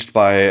changed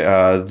by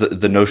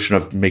the notion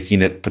of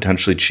making it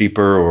potentially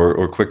cheaper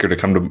or quicker to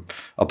come to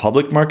a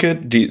public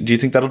market? Do you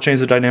think that'll change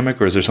the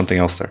dynamic, or is there something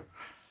else there?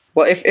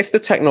 Well, if the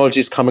technology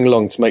is coming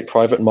along to make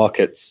private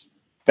markets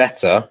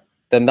better,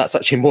 then that's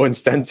actually more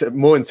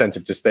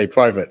incentive to stay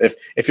private.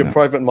 If your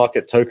private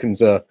market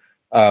tokens are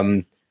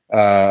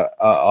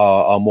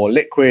more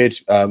liquid,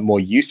 more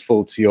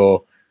useful to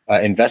your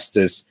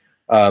investors,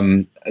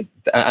 and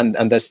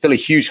there's still a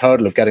huge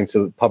hurdle of getting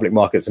to public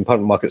markets, and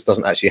public markets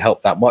doesn't actually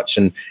help that much,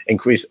 and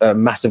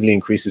massively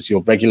increases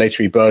your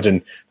regulatory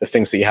burden, the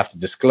things that you have to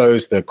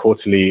disclose, the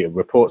quarterly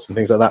reports and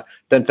things like that.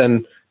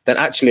 Then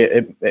actually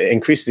it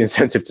increases the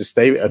incentive to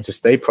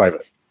stay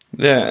private.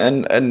 Yeah,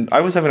 and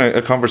I was having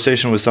a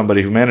conversation with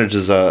somebody who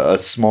manages a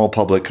small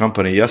public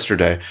company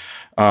yesterday,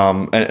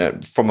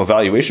 and from a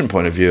valuation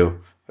point of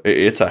view,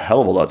 it's a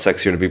hell of a lot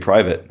sexier to be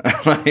private.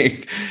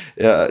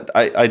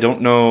 I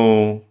don't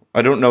know.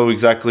 I don't know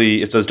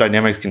exactly if those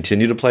dynamics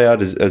continue to play out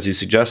as you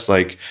suggest.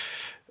 Like,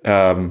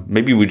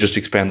 maybe we just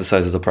expand the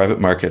size of the private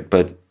market,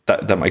 but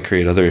that might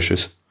create other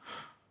issues.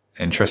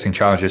 Interesting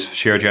challenges for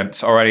sure,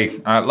 gents.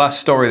 Alrighty, last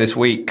story this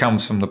week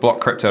comes from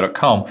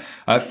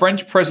theblockcrypto.com.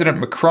 French President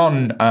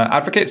Macron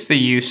advocates the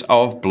use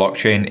of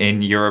blockchain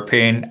in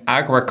European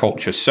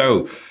agriculture.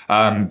 So,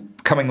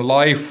 coming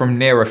live from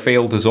near a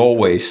field as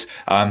always,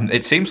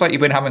 it seems like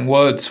you've been having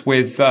words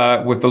with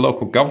the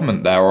local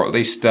government there, or at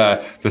least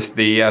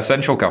the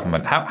central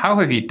government. How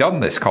have you done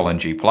this, Colin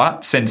G.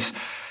 Platt? Since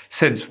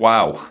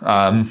wow,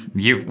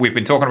 we've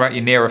been talking about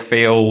you near a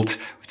field.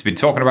 We've been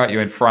talking about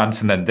you in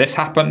France, and then this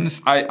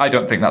happens. I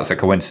don't think that's a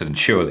coincidence,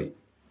 surely.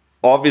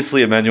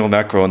 Obviously, Emmanuel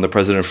Macron, the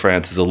president of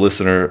France, is a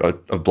listener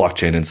of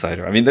Blockchain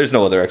Insider. I mean, there's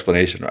no other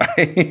explanation, right?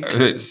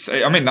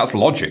 I mean, that's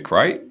logic,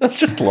 right? That's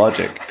just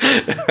logic.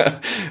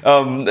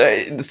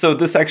 So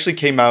this actually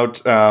came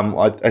out,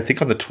 I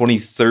think, on the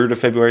 23rd of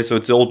February. So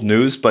it's old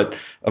news. But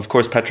of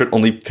course, Petrit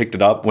only picked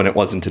it up when it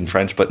wasn't in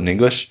French, but in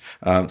English.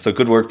 So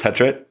good work,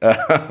 Petrit.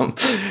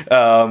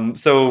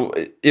 So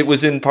it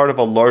was in part of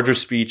a larger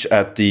speech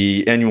at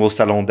the annual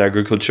Salon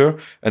d'Agriculture.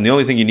 And the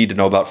only thing you need to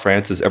know about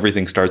France is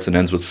everything starts and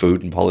ends with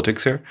food and politics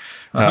here.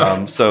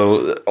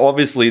 So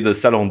obviously the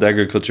Salon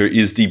d'Agriculture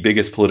is the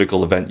biggest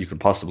political event you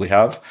could possibly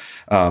have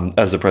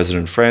as the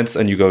president of France,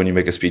 and you go and you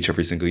make a speech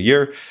every single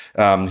year.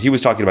 He was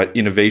talking about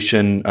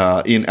innovation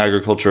in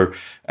agriculture,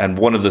 and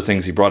one of the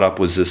things he brought up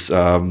was this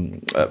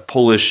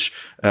Polish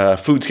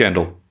food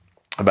scandal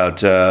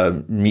about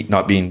meat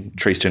not being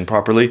traced in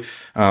properly.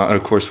 And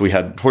of course, we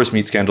had horse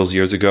meat scandals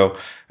years ago,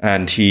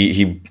 and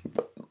he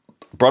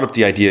brought up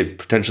the idea of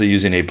potentially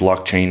using a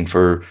blockchain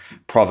for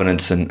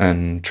provenance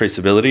and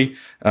traceability.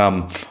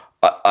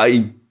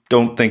 I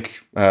don't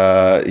think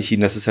he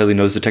necessarily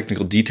knows the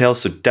technical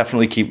details, so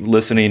definitely keep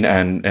listening.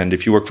 And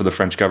if you work for the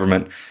French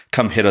government,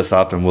 come hit us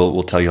up, and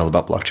we'll tell you all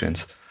about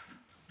blockchains.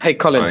 Hey,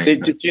 Colin,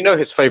 do you know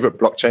his favorite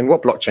blockchain?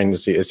 What blockchain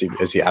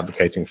is he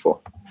advocating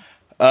for?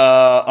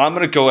 I'm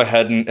going to go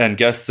ahead and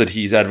guess that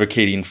he's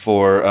advocating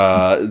for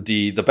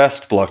the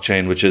best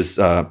blockchain, which is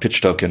Pitch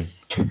Token.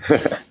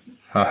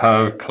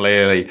 Oh,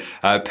 clearly.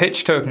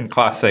 Pitch Token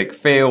Classic,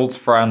 Fields,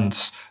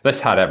 France.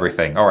 This had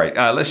everything. All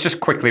right, let's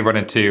just quickly run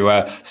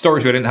into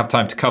stories we didn't have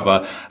time to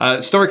cover.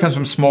 Story comes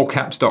from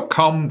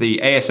smallcaps.com. The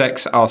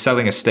ASX are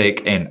selling a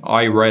stake in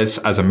iRes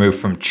as a move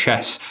from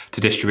chess to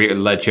distributed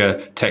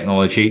ledger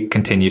technology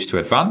continues to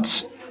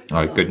advance.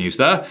 Good news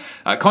there.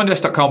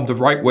 Coindesk.com, the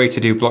right way to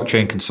do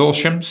blockchain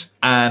consortiums.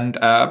 And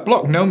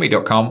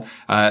Blocknomi.com,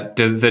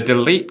 the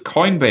delete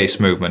Coinbase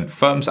movement,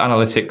 firms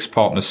analytics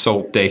partners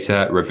sold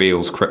data,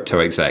 reveals crypto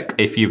exec.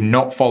 If you've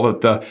not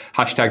followed the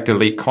hashtag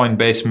delete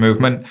Coinbase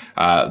movement,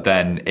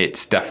 then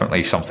it's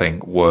definitely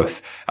something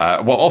worth.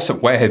 Well, also,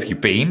 where have you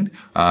been?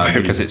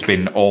 Because it's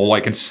been all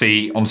I can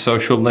see on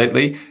social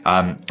lately,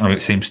 and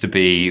it seems to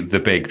be the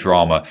big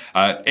drama.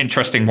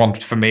 Interesting one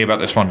for me about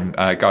this one,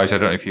 guys, I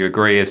don't know if you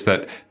agree, is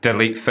that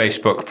delete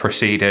Facebook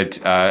preceded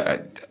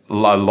a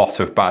lot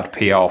of bad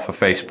PR for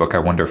Facebook. I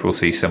wonder if we'll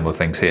see similar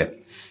things here.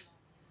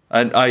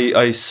 And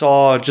I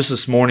saw just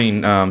this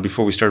morning,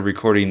 before we started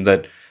recording,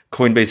 that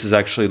Coinbase has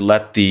actually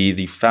let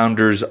the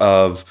founders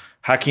of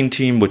Hacking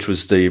Team, which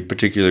was the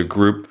particular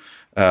group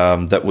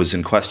that was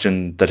in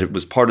question, that it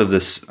was part of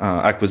this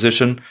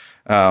acquisition,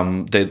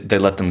 they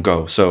let them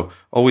go. So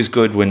always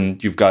good when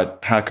you've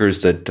got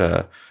hackers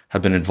that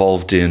have been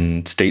involved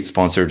in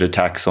state-sponsored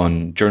attacks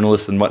on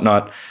journalists and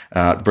whatnot,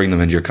 bring them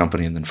into your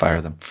company and then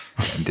fire them.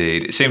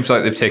 Indeed. It seems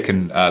like they've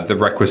taken the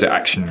requisite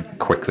action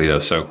quickly, though.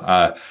 So,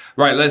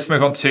 right, let's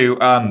move on to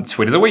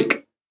Tweet of the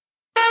Week.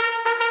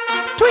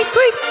 Tweet,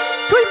 tweet,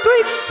 tweet,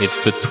 tweet.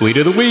 It's the Tweet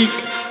of the Week.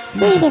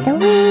 Tweet of the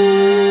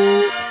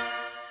Week.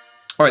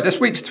 All right,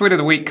 this week's Tweet of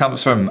the Week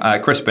comes from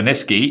Chris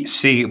Berniski,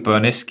 C.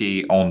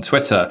 Berniski on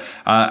Twitter.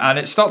 And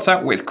it starts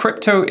out with,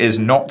 crypto is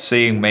not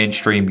seeing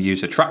mainstream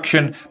user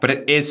traction, but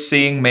it is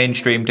seeing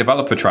mainstream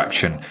developer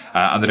traction.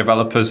 And the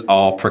developers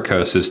are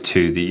precursors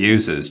to the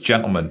users.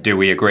 Gentlemen, do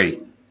we agree?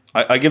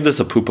 I give this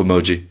a poop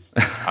emoji.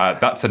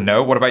 That's a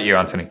no. What about you,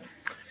 Anthony?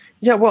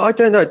 Yeah, well, I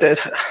don't know.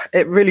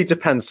 It really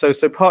depends. So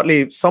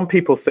partly, some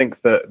people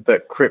think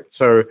that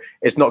crypto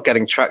is not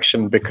getting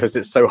traction because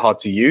it's so hard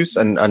to use,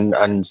 and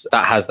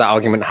that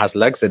argument has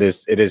legs. It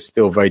is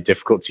still very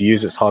difficult to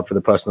use. It's hard for the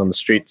person on the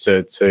street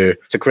to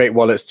create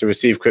wallets, to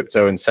receive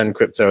crypto and send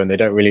crypto, and they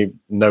don't really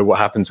know what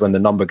happens when the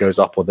number goes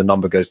up or the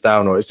number goes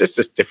down, or it's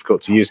just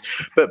difficult to use.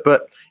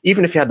 But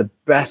even if you had the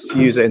best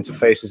user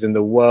interfaces in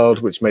the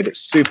world, which made it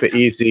super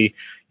easy,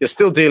 you're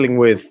still dealing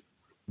with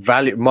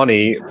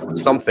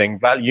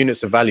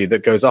units of value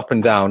that goes up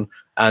and down,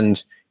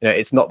 and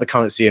it's not the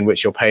currency in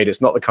which you're paid.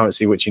 It's not the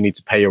currency which you need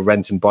to pay your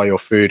rent and buy your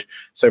food.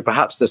 So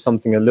perhaps there's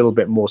something a little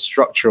bit more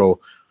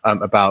structural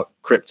about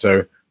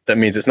crypto that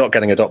means it's not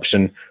getting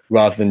adoption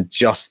rather than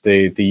just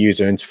the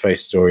user interface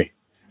story.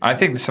 I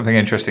think there's something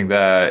interesting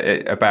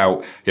there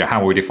about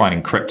how are we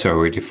defining crypto? Are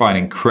we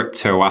defining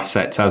crypto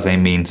assets as a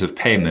means of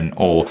payment,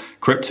 or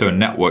crypto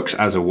networks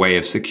as a way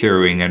of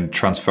securing and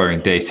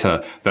transferring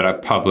data that are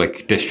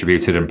public,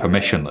 distributed, and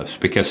permissionless?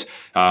 Because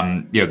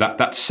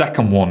that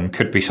second one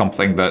could be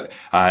something that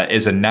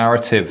is a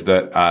narrative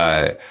that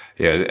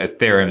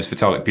Ethereum's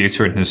Vitalik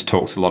Buterin has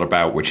talked a lot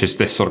about, which is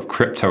this sort of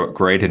crypto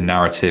upgraded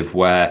narrative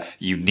where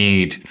you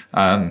need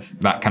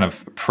that kind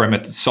of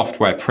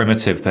software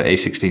primitive that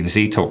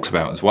A16Z talks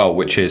about as well,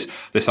 which is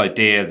this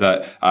idea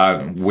that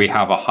we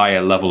have a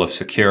higher level of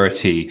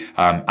security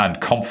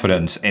and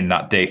confidence in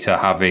that data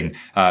having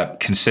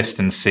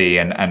consistency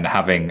and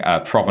having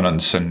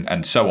provenance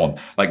and so on.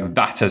 Like,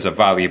 that is a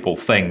valuable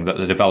thing that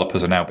the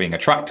developers are now being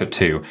attracted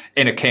to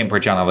in a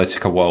Cambridge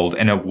Analytica world,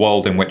 in a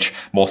world in which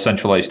more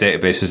centralized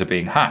databases are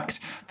being hacked.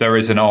 There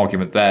is an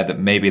argument there that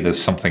maybe there's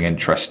something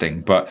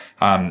interesting, but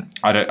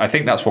I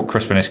think that's what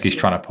Chris Berniski is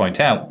trying to point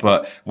out.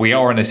 But we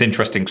are in this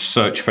interesting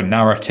search for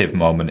narrative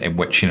moment in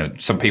which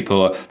some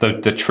people are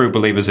the true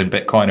believers in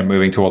Bitcoin are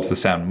moving towards the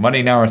sound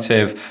money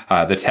narrative.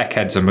 The tech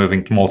heads are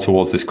moving more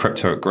towards this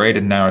crypto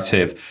upgraded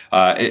narrative.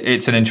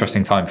 It's an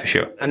interesting time for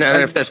sure. And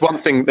if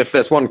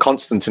there's one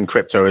constant in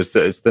crypto, is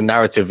that the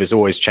narrative is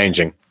always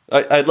changing.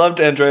 I loved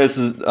Andreas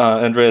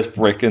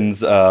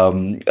Bricken's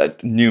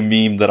new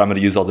meme that I'm going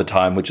to use all the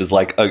time, which is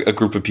like a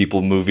group of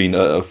people moving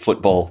a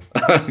football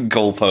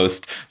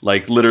goalpost,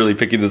 like literally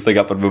picking this thing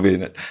up and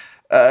moving it.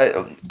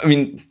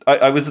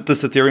 I was at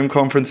this Ethereum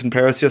conference in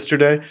Paris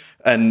yesterday,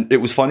 and it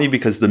was funny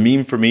because the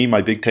meme for me,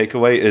 my big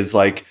takeaway is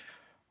like,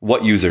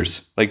 what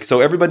users? Like,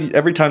 so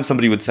every time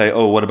somebody would say,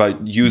 oh, what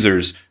about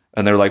users?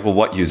 And they're like, well,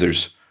 what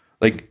users?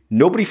 Like,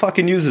 nobody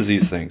fucking uses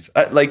these things.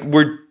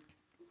 We're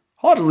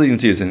hardly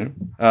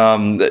using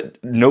it.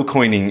 No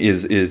coining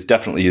is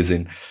definitely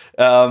using.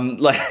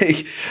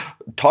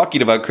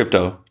 Talking about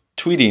crypto,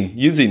 tweeting,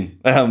 using.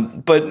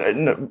 But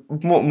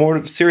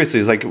more seriously,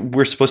 it's like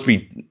we're supposed to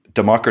be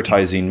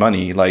democratizing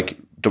money. Like,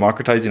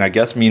 democratizing, I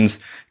guess, means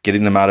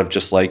getting them out of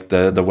just like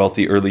the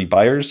wealthy early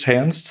buyers'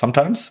 hands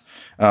sometimes.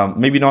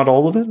 Maybe not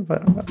all of it,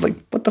 but like,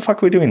 what the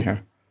fuck are we doing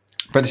here?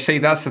 But see,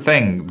 that's the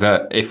thing,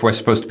 that if we're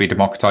supposed to be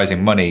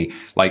democratizing money,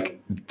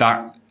 like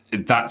that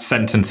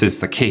sentence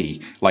is the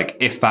key. Like,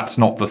 if that's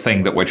not the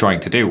thing that we're trying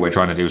to do, we're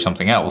trying to do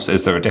something else.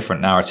 Is there a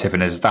different narrative,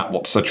 and is that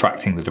what's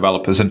attracting the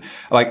developers? And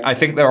like, I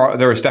think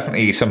there is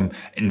definitely some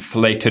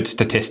inflated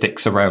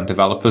statistics around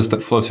developers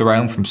that float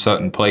around from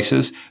certain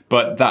places.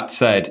 But that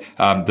said,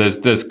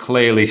 there's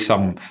clearly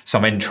some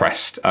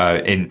interest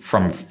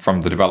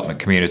from the development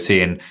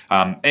community in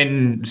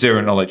zero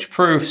knowledge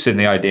proofs, in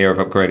the idea of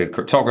upgraded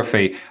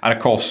cryptography, and of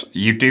course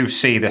you do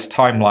see this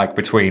time lag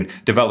between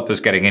developers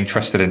getting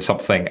interested in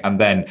something and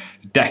then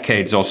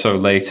decades or so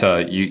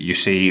later, you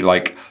see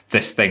like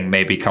this thing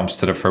maybe comes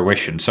to the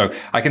fruition. So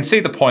I can see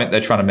the point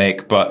they're trying to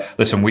make, but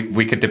listen,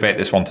 we could debate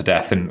this one to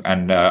death,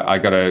 and I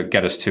got to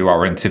get us to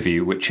our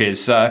interview, which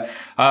is,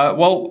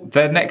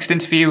 the next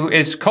interview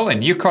is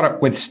Colin. You caught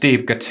up with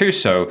Steve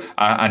Gattuso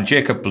and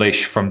Jacob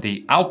Blish from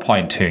the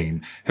Alpine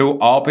team, who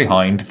are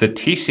behind the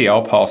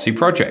TCR Parsi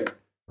project.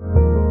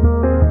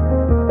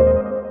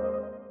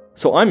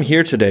 So I'm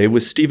here today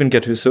with Stephen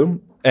Gattuso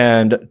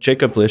and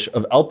Jacob Blish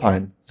of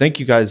Alpine. Thank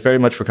you guys very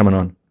much for coming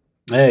on.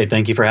 Hey,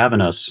 thank you for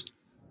having us.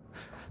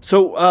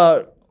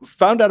 So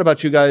found out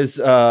about you guys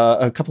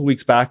a couple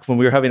weeks back when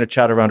we were having a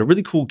chat around a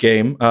really cool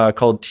game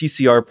called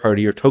TCR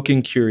Party, or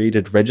Token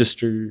Curated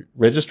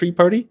Registry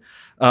Party.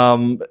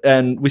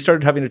 And we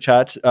started having a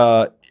chat.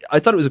 I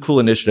thought it was a cool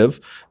initiative,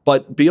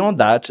 but beyond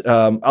that,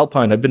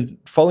 Alpine, I've been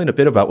following a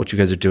bit about what you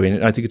guys are doing,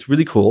 and I think it's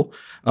really cool.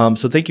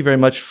 So thank you very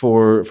much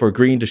for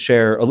agreeing to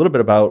share a little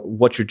bit about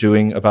what you're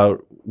doing,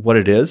 about what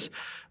it is.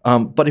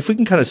 But if we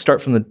can kind of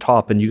start from the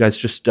top, and you guys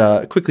just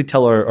quickly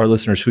tell our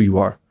listeners who you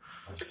are.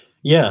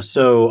 Yeah,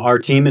 so our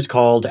team is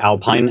called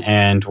Alpine,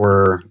 and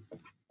we're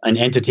an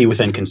entity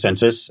within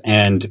Consensus.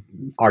 And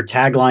our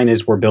tagline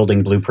is we're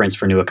building blueprints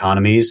for new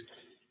economies.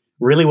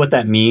 Really what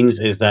that means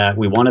is that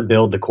we want to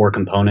build the core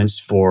components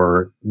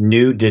for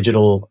new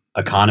digital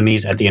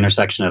economies at the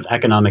intersection of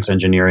economics,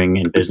 engineering,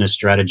 and business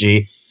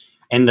strategy.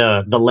 And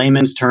the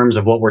layman's terms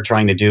of what we're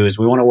trying to do is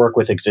we want to work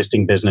with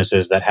existing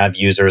businesses that have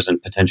users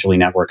and potentially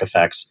network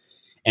effects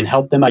and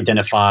help them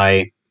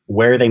identify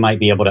where they might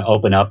be able to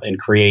open up and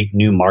create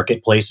new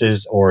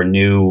marketplaces or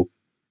new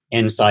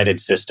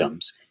insided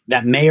systems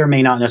that may or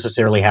may not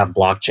necessarily have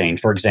blockchain.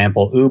 For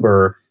example,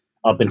 Uber,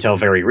 up until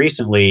very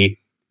recently,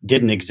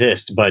 didn't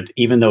exist, but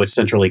even though it's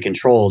centrally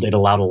controlled, it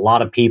allowed a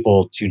lot of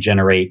people to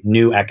generate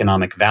new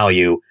economic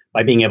value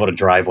by being able to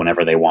drive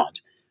whenever they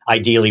want.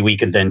 Ideally, we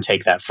could then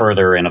take that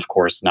further and, of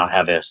course, not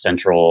have a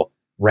central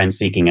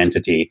rent-seeking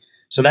entity.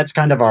 So that's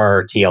kind of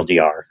our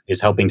TLDR,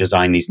 is helping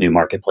design these new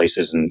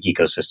marketplaces and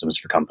ecosystems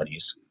for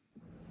companies.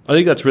 I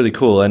think that's really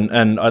cool,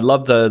 and I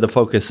love the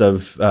focus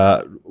of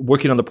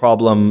working on the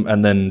problem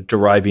and then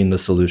deriving the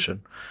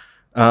solution.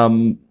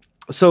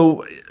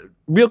 So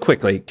real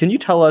quickly, can you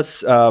tell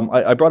us,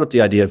 I brought up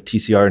the idea of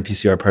TCR and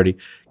TCR Party.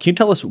 Can you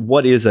tell us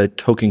what is a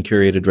token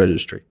curated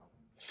registry?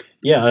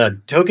 Yeah, a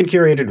token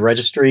curated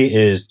registry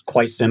is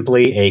quite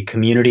simply a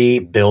community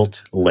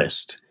built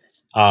list.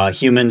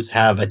 Humans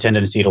have a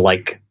tendency to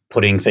like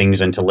putting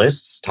things into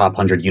lists, top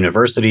 100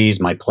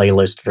 universities, my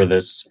playlist for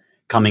this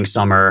coming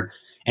summer.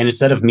 And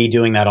instead of me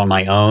doing that on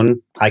my own,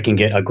 I can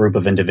get a group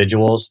of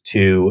individuals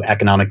to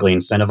economically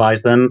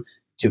incentivize them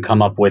to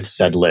come up with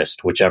said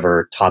list,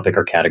 whichever topic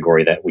or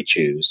category that we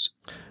choose.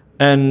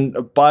 And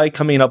by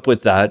coming up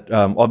with that,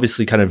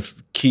 obviously kind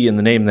of key in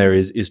the name there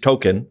is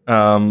token.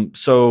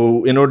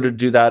 So in order to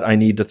do that, I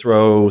need to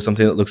throw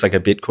something that looks like a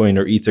Bitcoin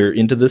or Ether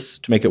into this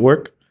to make it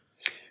work?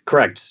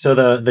 Correct. So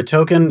the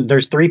token,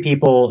 there's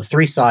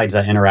three sides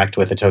that interact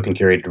with a token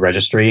curated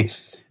registry.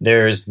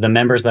 There's the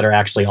members that are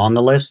actually on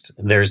the list,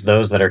 there's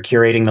those that are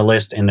curating the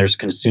list, and there's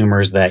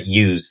consumers that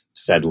use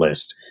said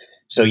list.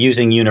 So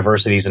using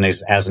universities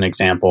as an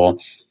example,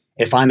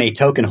 if I'm a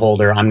token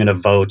holder, I'm going to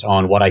vote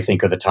on what I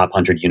think are the top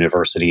 100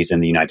 universities in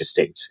the United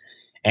States.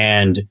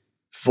 And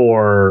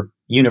for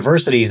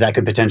universities, that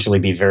could potentially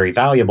be very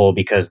valuable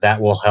because that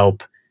will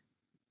help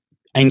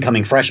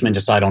incoming freshmen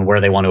decide on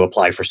where they want to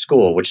apply for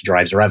school, which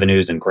drives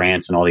revenues and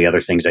grants and all the other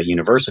things that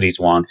universities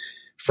want.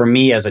 For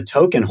me as a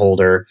token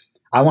holder,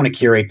 I want to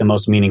curate the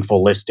most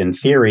meaningful list in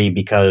theory,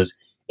 because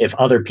if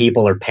other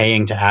people are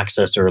paying to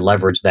access or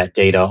leverage that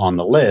data on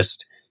the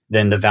list,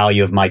 then the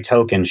value of my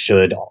token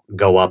should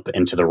go up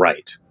and to the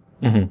right.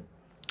 Mm-hmm.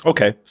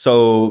 Okay,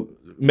 so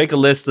make a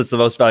list that's the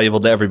most valuable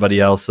to everybody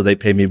else, so they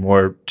pay me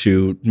more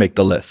to make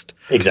the list.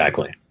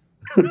 Exactly.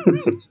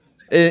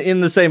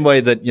 In the same way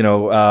that,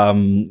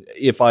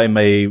 if I'm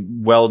a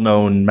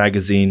well-known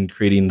magazine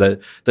creating the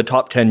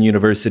top 10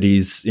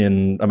 universities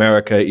in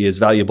America is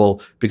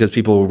valuable because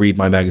people will read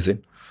my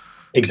magazine.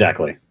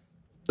 Exactly.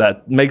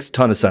 That makes a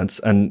ton of sense.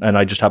 And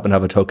I just happen to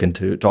have a token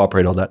to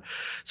operate all that.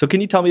 So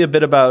can you tell me a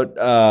bit about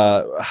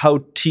how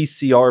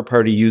TCR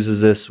Party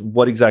uses this?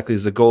 What exactly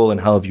is the goal and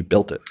how have you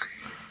built it?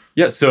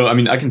 Yeah, so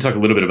I can talk a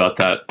little bit about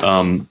that.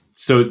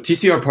 So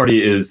TCR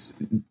Party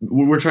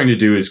what we're trying to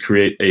do is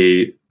create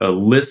a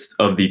list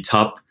of the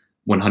top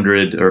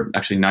 100, or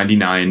actually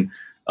 99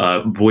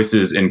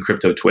 voices in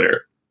crypto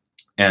Twitter.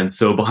 And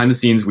so behind the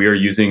scenes, we are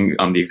using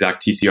the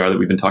exact TCR that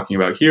we've been talking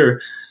about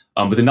here.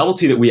 But the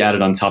novelty that we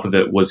added on top of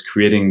it was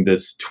creating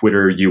this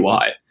Twitter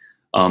UI.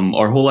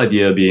 Our whole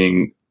idea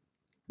being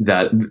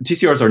that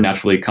TCRs are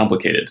naturally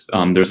complicated.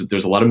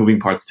 There's a lot of moving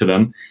parts to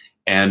them.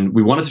 And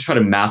we wanted to try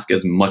to mask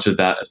as much of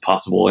that as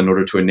possible in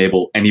order to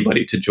enable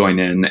anybody to join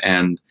in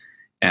and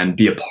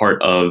be a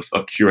part of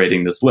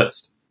curating this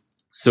list.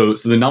 So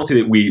the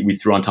novelty that we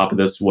threw on top of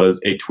this was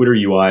a Twitter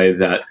UI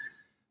that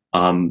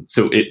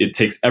so it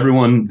takes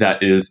everyone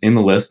that is in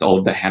the list, all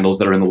of the handles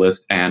that are in the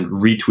list, and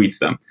retweets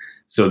them.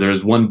 So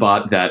there's one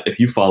bot that if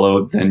you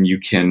follow, then you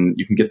can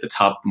get the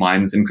top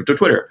minds in crypto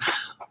Twitter.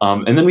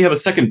 And then we have a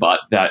second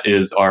bot that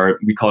is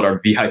we call it our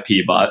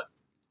VIP bot.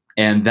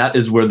 And that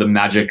is where the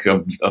magic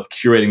of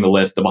curating the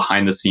list, the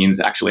behind the scenes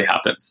actually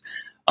happens.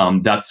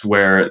 That's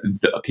where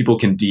people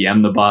can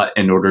DM the bot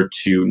in order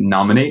to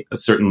nominate a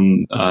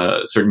certain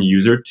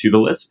user to the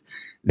list.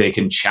 They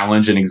can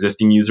challenge an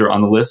existing user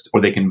on the list,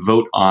 or they can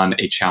vote on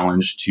a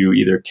challenge to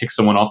either kick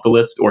someone off the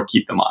list or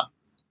keep them on.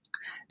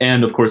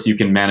 And of course, you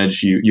can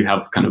manage, you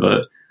have kind of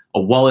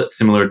a wallet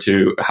similar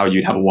to how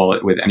you'd have a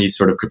wallet with any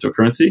sort of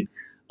cryptocurrency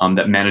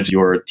that manage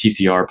your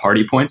TCR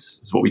party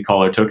points, is what we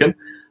call our token.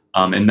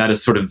 And that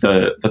is sort of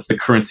that's the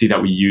currency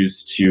that we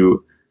use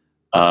to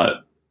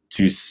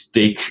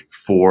stake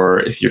for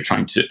if you're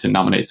trying to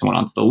nominate someone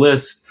onto the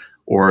list,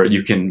 or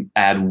you can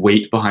add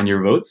weight behind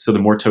your votes. So the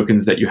more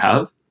tokens that you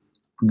have,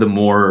 the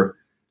more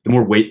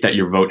weight that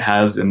your vote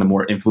has, and the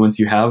more influence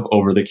you have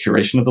over the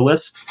curation of the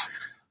list.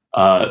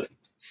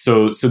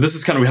 So this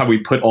is kind of how we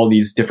put all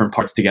these different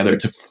parts together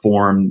to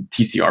form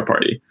TCR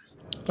Party.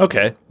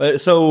 Okay,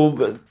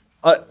 so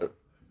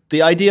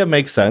the idea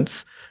makes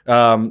sense.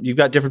 You've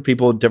got different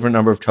people, different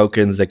number of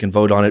tokens that can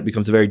vote on it. It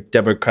becomes a very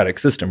democratic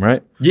system,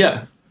 right?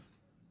 Yeah.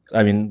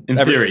 I mean, in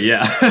theory,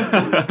 yeah.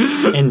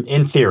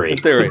 in theory. In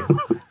theory.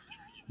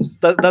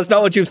 That's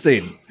not what you've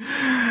seen.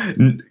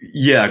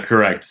 Yeah,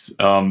 correct.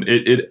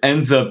 It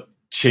ends up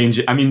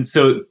changing. I mean,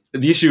 so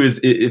the issue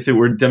is, if it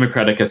were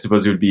democratic, I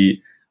suppose it would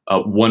be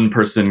one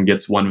person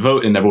gets one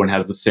vote and everyone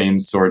has the same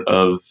sort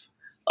of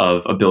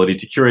ability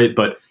to curate.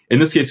 But in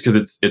this case,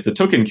 because it's a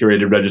token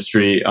curated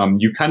registry,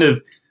 you kind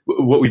of,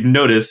 what we've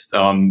noticed,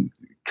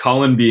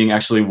 Colin being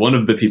actually one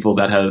of the people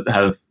that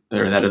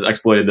has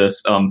exploited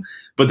this,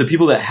 but the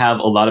people that have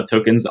a lot of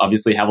tokens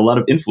obviously have a lot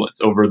of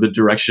influence over the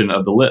direction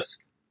of the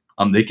list.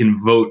 They can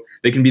vote.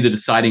 They can be the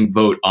deciding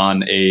vote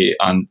on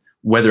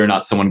whether or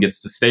not someone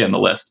gets to stay on the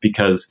list.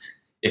 Because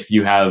if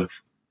you have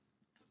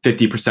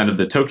 50% of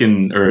the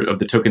token or of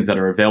the tokens that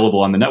are available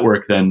on the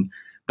network, then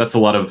that's a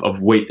lot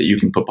of weight that you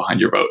can put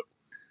behind your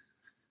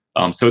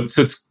vote. So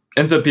it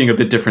ends up being a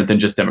bit different than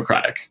just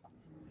democratic.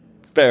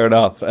 Fair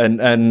enough.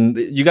 And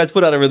you guys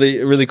put out a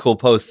really, really cool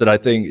post that I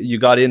think you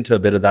got into a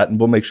bit of that, and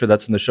we'll make sure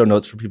that's in the show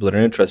notes for people that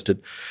are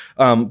interested.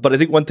 But I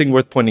think one thing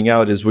worth pointing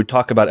out is we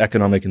talk about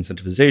economic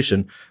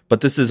incentivization,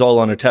 but this is all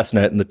on a test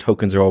net and the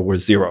tokens are all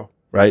worth zero,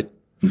 right?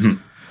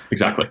 Mm-hmm.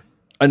 Exactly.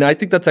 And I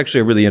think that's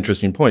actually a really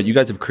interesting point. You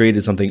guys have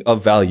created something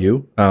of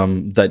value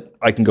that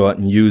I can go out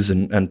and use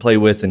and play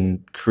with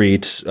and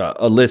create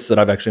a list that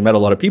I've actually met a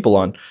lot of people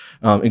on,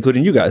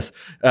 including you guys,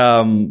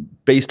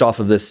 based off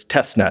of this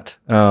test net.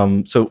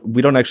 So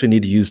we don't actually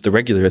need to use the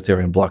regular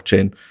Ethereum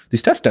blockchain.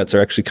 These test nets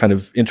are actually kind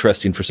of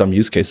interesting for some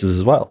use cases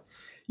as well.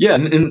 Yeah,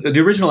 and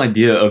the original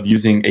idea of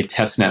using a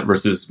test net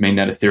versus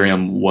mainnet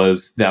Ethereum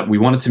was that we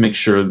wanted to make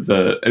sure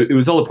it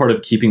was all a part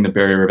of keeping the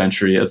barrier of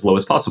entry as low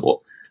as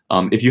possible.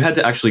 If you had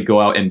to actually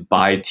go out and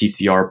buy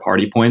TCR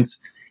party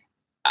points,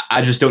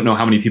 I just don't know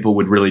how many people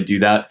would really do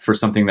that for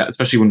something that,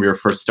 especially when we were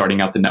first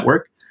starting out the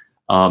network.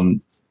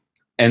 And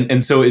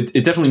so it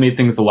definitely made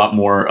things a lot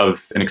more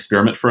of an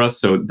experiment for us.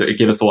 So it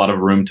gave us a lot of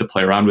room to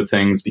play around with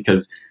things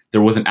because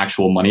there wasn't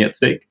actual money at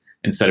stake.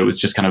 Instead, it was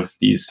just kind of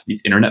these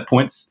internet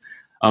points.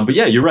 But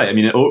yeah, you're right. I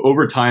mean,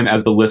 over time,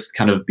 as the list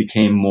kind of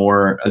became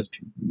as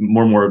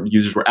more and more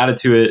users were added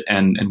to it,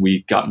 and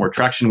we got more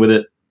traction with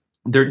it,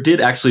 there did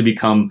actually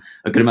become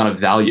a good amount of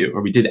value,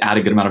 or we did add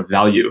a good amount of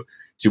value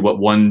to what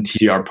one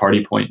TCR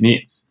party point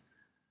means.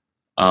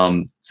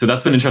 So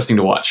that's been interesting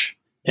to watch.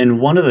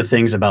 And one of the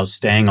things about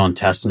staying on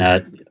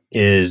testnet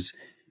is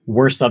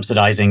we're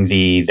subsidizing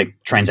the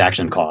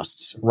transaction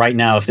costs. Right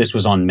now, if this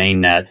was on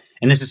mainnet,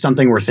 and this is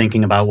something we're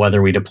thinking about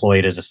whether we deploy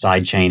it as a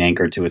sidechain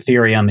anchored to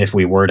Ethereum, if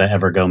we were to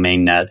ever go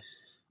mainnet,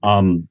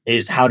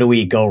 is how do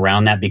we go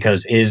around that?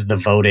 Because is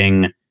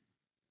voting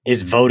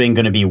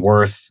going to be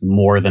worth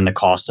more than the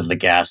cost of the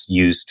gas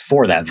used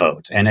for that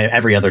vote and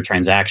every other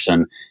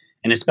transaction?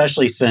 And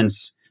especially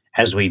since,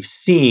 as we've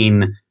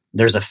seen,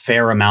 there's a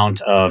fair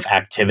amount of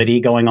activity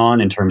going on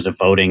in terms of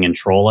voting and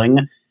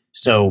trolling.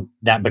 So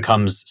that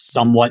becomes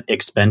somewhat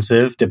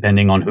expensive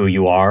depending on who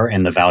you are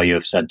and the value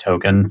of said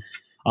token.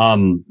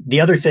 The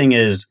other thing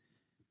is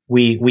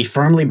we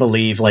firmly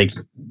believe like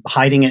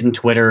hiding it in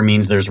Twitter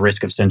means there's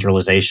risk of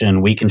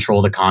centralization. We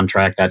control the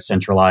contract, that's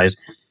centralized.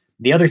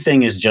 The other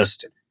thing is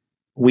just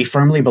we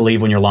firmly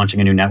believe when you're launching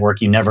a new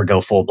network, you never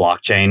go full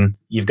blockchain.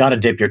 You've got to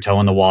dip your toe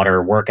in the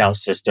water, work out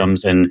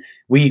systems. And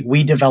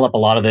we develop a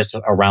lot of this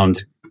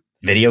around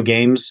video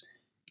games.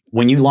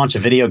 When you launch a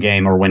video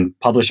game or when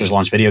publishers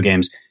launch video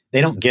games,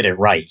 they don't get it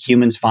right.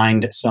 Humans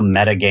find some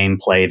meta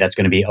gameplay that's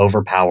going to be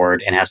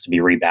overpowered and has to be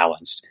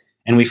rebalanced.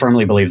 And we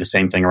firmly believe the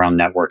same thing around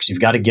networks. You've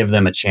got to give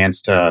them a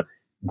chance to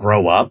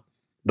grow up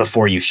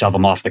before you shove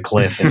them off the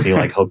cliff and be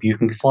like, hope you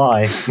can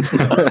fly.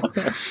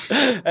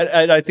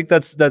 And I think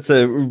that's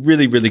a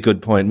really, really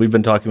good point. We've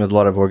been talking with a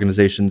lot of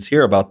organizations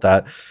here about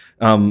that.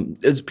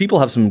 As people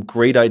have some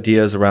great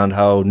ideas around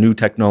how new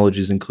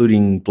technologies,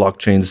 including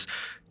blockchains,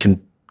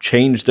 can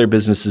change their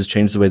businesses,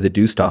 change the way they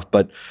do stuff.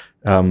 But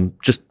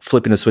just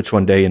flipping a switch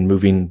one day and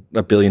moving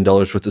 $1 billion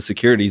worth of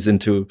securities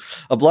into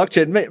a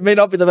blockchain may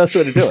not be the best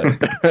way to do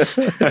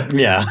it.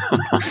 Yeah,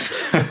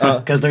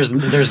 because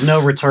there's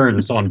no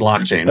returns on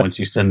blockchain once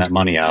you send that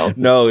money out.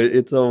 No,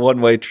 it's a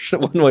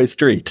one-way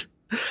street.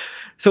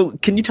 So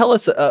can you tell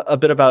us a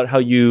bit about how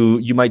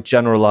you might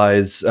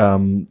generalize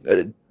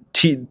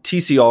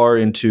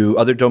TCR into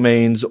other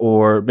domains,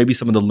 or maybe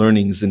some of the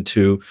learnings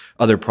into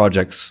other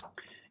projects?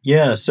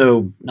 Yeah,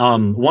 so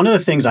one of the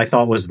things I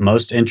thought was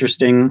most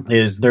interesting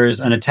is there's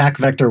an attack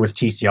vector with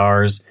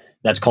TCRs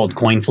that's called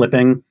coin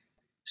flipping.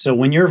 So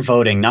when you're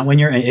voting, not when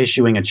you're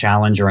issuing a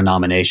challenge or a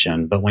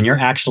nomination, but when you're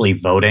actually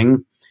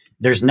voting,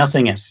 there's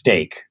nothing at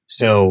stake.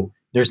 So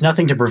there's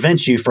nothing to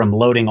prevent you from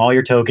loading all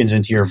your tokens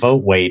into your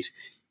vote weight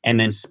and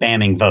then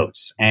spamming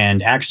votes.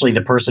 And actually,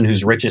 the person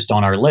who's richest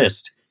on our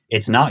list,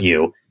 it's not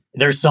you.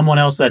 There's someone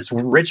else that's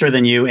richer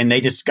than you, and they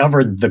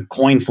discovered the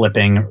coin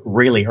flipping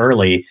really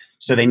early.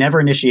 So they never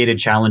initiated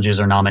challenges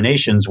or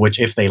nominations, which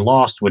if they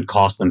lost would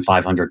cost them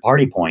 500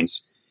 party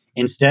points.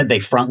 Instead, they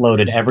front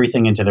loaded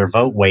everything into their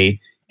vote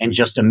weight and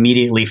just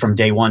immediately from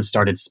day one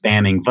started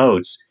spamming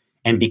votes.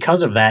 And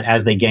because of that,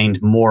 as they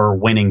gained more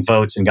winning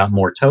votes and got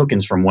more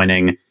tokens from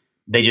winning,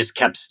 they just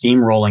kept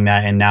steamrolling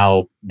that. And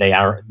now they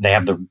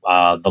have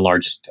the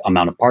largest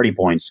amount of party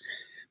points.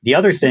 The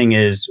other thing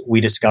is we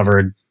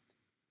discovered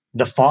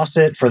the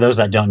faucet. For those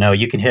that don't know,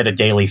 you can hit a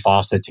daily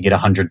faucet to get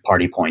 100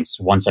 party points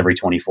once every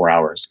 24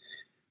 hours.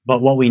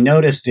 But what we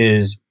noticed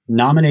is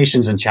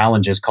nominations and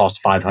challenges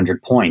cost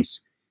 500 points.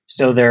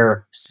 So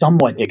they're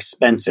somewhat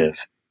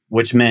expensive,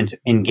 which meant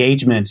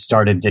engagement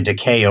started to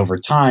decay over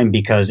time,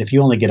 because if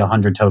you only get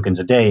 100 tokens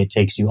a day, it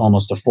takes you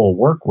almost a full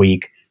work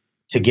week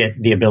to get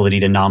the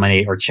ability to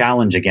nominate or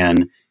challenge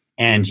again.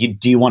 And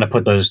do you want to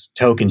put those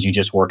tokens you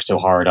just worked so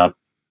hard up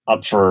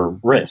for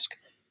risk?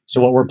 So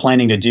what we're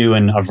planning to do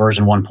in a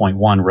version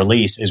 1.1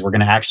 release is we're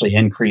going to actually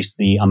increase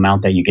the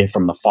amount that you get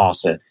from the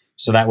faucet.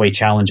 So that way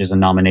challenges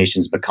and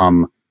nominations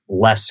become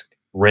less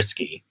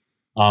risky.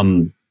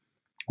 One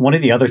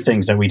of the other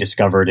things that we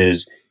discovered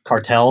is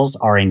cartels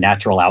are a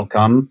natural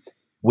outcome.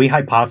 We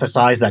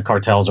hypothesized that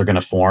cartels are going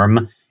to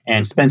form.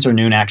 And Spencer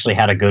Noon actually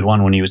had a good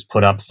one when he was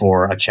put up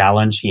for a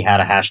challenge. He had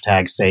a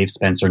hashtag Save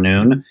Spencer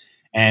Noon.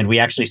 And we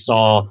actually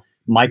saw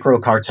micro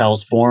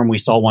cartels form. We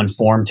saw one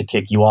form to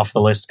kick you off the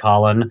list,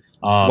 Colin.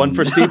 One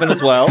for Steven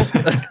as well.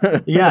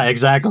 Yeah,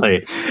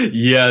 exactly.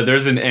 Yeah,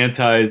 there's an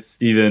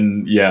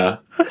anti-Steven,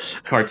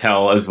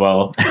 cartel as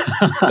well.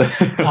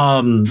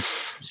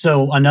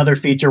 So another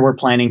feature we're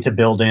planning to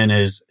build in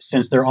is,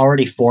 since they're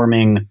already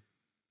forming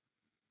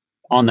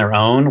on their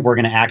own, we're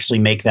going to actually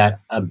make that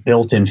a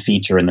built-in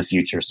feature in the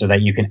future so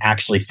that you can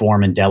actually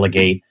form and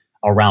delegate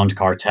around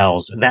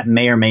cartels. That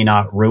may or may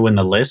not ruin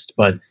the list,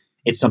 but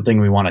it's something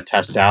we want to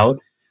test out.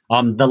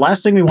 The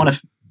last thing we want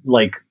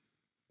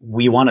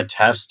to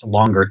test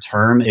longer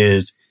term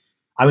is,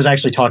 I was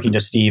actually talking to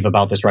Steve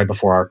about this right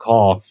before our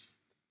call.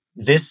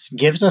 This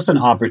gives us an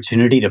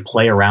opportunity to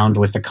play around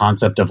with the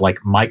concept of like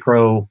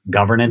micro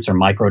governance or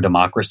micro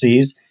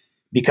democracies,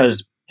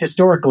 because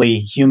historically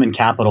human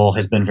capital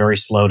has been very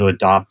slow to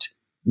adopt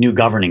new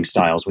governing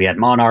styles. We had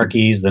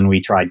monarchies, then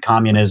we tried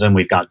communism,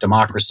 we've got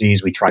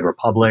democracies, we tried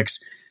republics,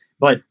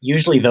 but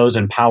usually those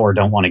in power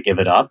don't want to give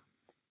it up.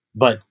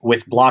 But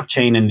with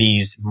blockchain and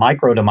these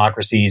micro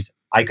democracies,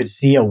 I could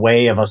see a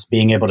way of us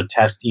being able to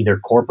test either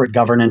corporate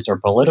governance or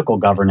political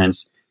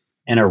governance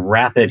in a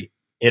rapid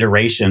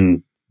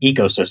iteration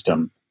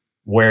ecosystem,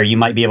 where you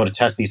might be able to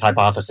test these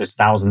hypotheses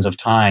thousands of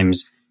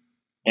times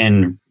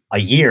in a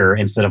year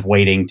instead of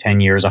waiting 10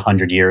 years,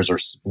 100 years or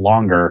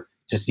longer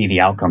to see the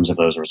outcomes of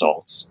those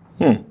results.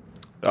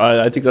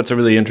 I think that's a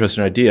really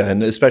interesting idea.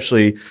 And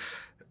especially,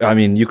 I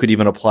mean, you could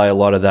even apply a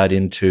lot of that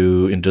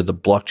into the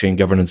blockchain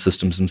governance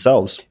systems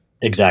themselves.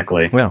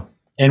 Exactly. Yeah.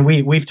 And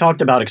we've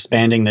talked about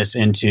expanding this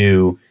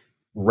into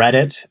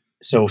Reddit.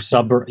 So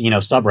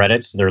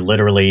subreddits, they're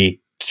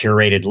literally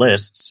curated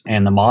lists,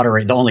 and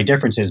the only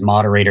difference is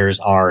moderators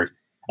are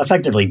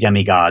effectively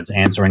demigods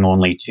answering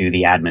only to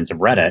the admins of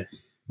Reddit.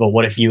 But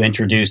what if you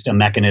introduced a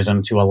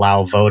mechanism to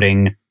allow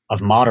voting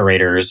of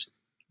moderators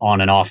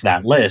on and off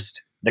that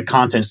list? The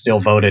content's still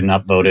voted and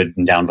upvoted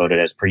and downvoted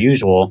as per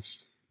usual.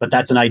 But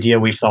that's an idea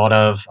we've thought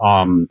of.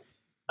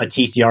 A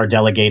TCR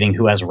delegating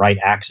who has right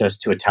access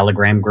to a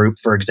Telegram group,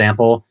 for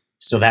example.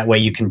 So that way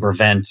you can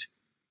prevent,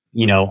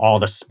 all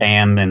the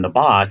spam and the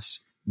bots,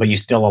 but you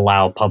still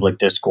allow public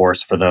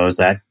discourse for those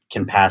that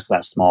can pass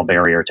that small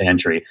barrier to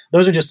entry.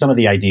 Those are just some of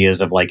the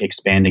ideas of like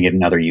expanding it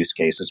in other use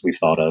cases we've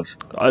thought of.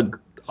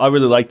 I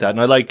really like that. And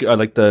I like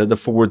the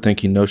forward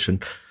thinking notion.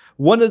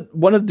 One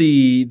of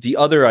the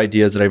other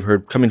ideas that I've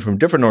heard coming from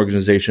different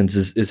organizations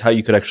is how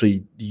you could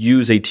actually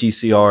use a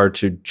TCR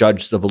to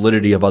judge the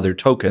validity of other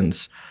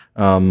tokens.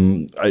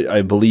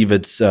 I believe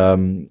it's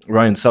Ryan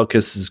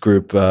Selkis's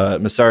group,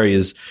 Messari,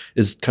 is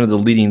kind of the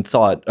leading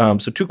thought.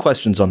 So two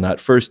questions on that.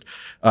 First,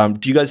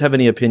 do you guys have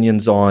any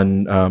opinions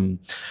on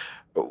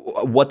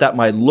what that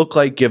might look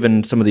like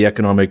given some of the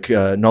economic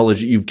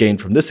knowledge that you've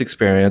gained from this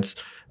experience.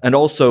 And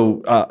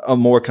also a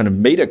more kind of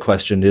meta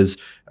question is,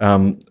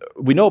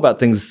 we know about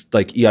things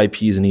like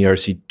EIPs and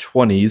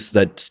ERC20s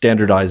that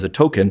standardize a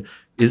token.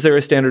 Is there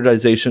a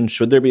standardization?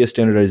 Should there be a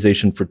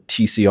standardization for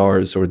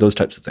TCRs or those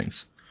types of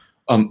things?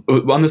 On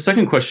the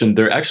second question,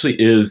 there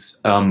actually is,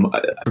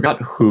 I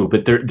forgot who,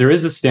 but there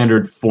is a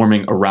standard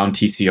forming around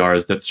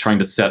TCRs that's trying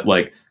to set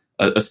like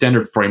a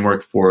standard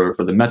framework for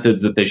the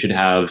methods that they should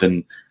have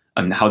and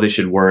how they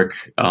should work.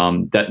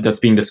 That's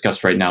being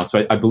discussed right now.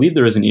 So I believe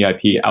there is an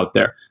EIP out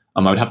there.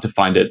 I would have to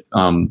find it.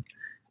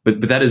 But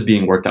that is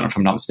being worked on, if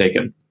I'm not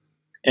mistaken.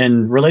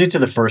 And related to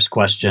the first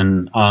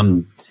question,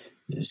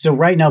 so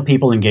right now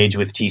people engage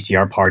with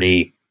TCR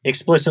Party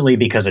explicitly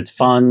because it's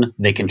fun.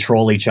 They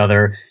control each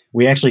other.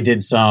 We actually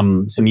did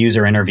some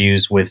user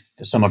interviews with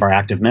some of our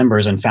active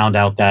members and found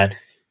out that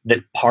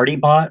the party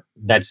bot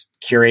that's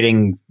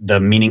curating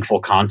the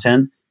meaningful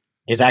content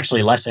is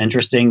actually less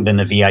interesting than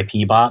the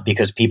VIP bot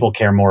because people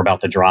care more about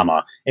the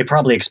drama. It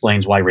probably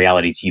explains why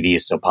reality TV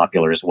is so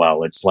popular as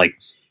well. It's like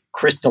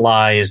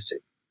crystallized,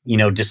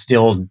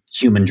 distilled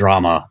human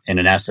drama in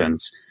an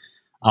essence.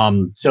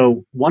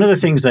 So one of the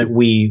things that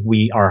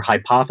we are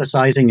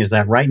hypothesizing is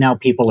that right now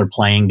people are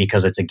playing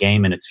because it's a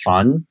game and it's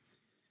fun.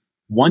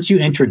 Once you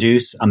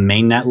introduce a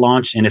mainnet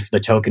launch, and if the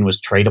token was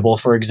tradable,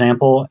 for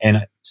example, and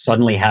it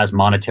suddenly has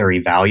monetary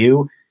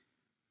value,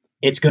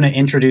 it's going to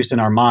introduce in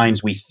our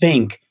minds, we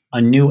think,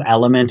 a new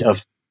element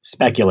of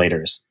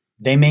speculators.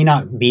 They may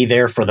not be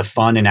there for the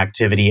fun and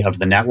activity of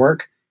the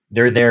network.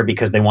 They're there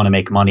because they want to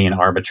make money and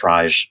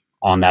arbitrage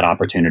on that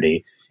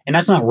opportunity. And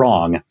that's not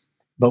wrong,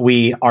 but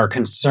we are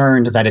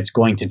concerned that it's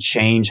going to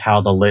change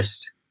how the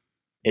list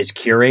is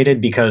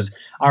curated because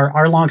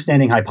our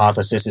longstanding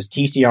hypothesis is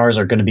TCRs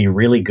are going to be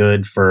really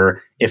good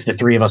for if the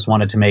three of us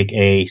wanted to make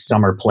a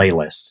summer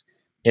playlist.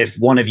 If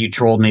one of you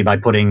trolled me by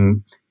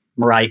putting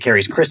Mariah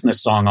Carey's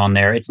Christmas song on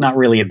there, it's not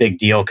really a big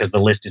deal because the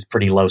list is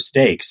pretty low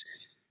stakes.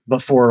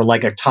 But for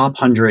like a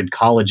top 100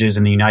 colleges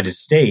in the United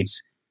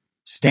States,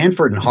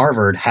 Stanford and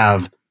Harvard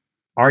have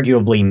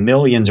arguably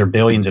millions or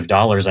billions of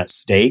dollars at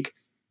stake.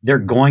 They're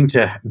going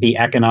to be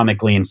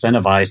economically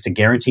incentivized to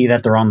guarantee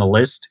that they're on the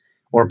list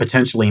or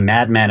potentially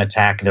madman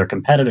attack their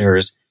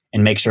competitors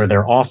and make sure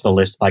they're off the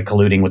list by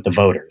colluding with the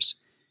voters.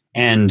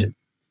 And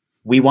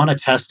we want to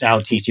test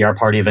out TCR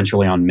Party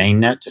eventually on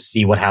mainnet to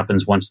see what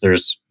happens once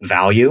there's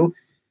value.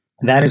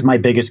 That is my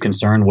biggest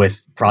concern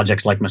with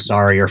projects like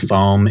Messari or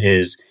Foam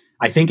is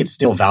I think it's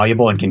still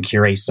valuable and can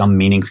curate some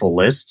meaningful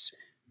lists,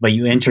 but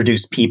you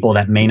introduce people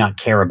that may not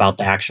care about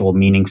the actual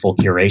meaningful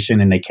curation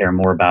and they care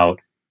more about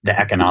the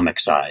economic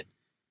side.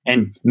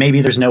 And maybe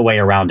there's no way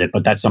around it,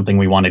 but that's something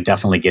we want to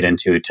definitely get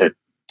into to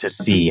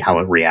see how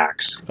it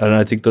reacts. And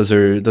I think those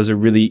are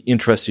really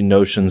interesting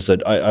notions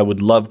that I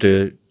would love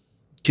to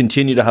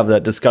continue to have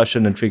that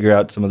discussion and figure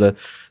out some of the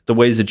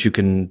ways that you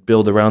can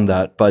build around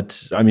that.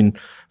 But I mean,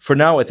 for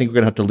now, I think we're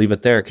going to have to leave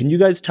it there. Can you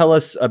guys tell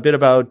us a bit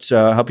about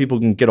how people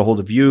can get a hold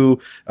of you,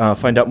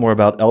 find out more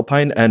about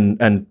Alpine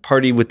and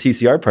party with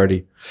TCR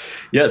Party?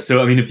 Yeah,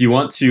 so I mean, if you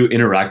want to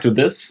interact with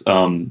this,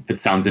 if it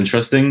sounds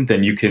interesting,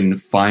 then you can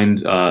find,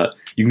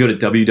 you can go to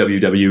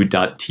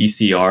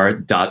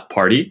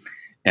www.tcr.party.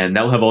 And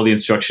that will have all the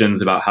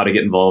instructions about how to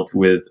get involved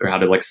with, or how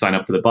to like sign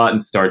up for the bot and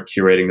start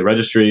curating the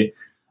registry.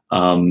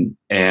 And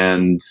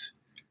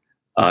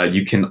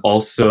you can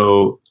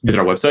also visit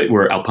our website.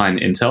 We're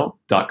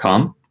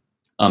alpineintel.com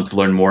to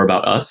learn more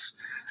about us.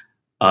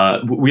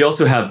 We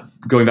also have,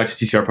 going back to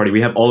TCR Party,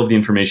 we have all of the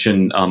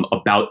information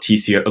about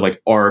TCR,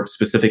 like our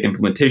specific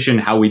implementation,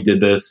 how we did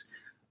this,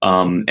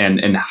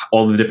 and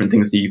all the different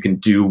things that you can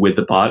do with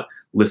the bot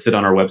listed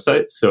on our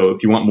website. So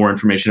if you want more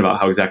information about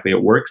how exactly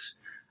it works,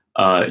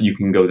 you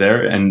can go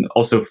there, and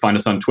also find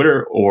us on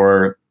Twitter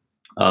or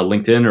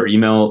LinkedIn or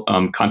email.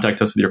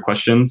 Contact us with your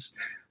questions.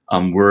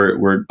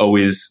 We're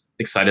always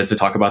excited to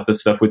talk about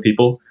this stuff with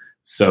people.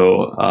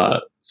 So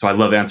I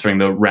love answering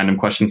the random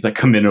questions that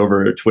come in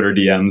over Twitter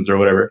DMs or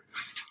whatever.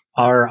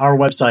 Our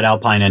website,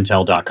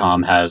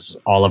 alpineintel.com, has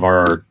all of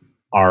our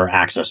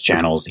access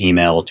channels,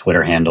 email,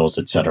 Twitter handles,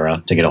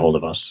 etc., to get a hold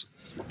of us.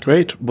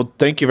 Great. Well,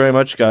 thank you very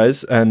much,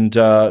 guys, and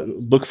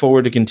look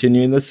forward to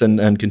continuing this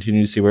and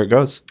continue to see where it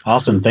goes.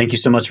 Awesome. Thank you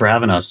so much for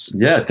having us.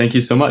 Yeah, thank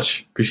you so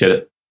much. Appreciate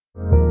it.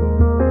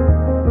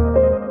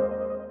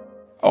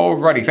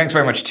 Alrighty, thanks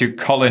very much to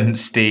Colin,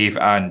 Steve,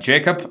 and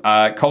Jacob.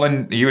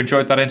 Colin, you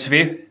enjoyed that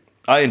interview?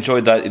 I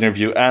enjoyed that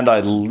interview, and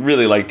I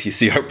really like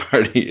TCR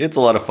Party. It's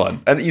a lot of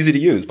fun and easy to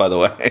use, by the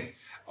way.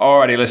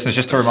 Alrighty, listeners,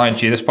 just to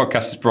remind you, this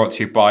podcast is brought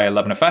to you by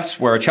 11FS.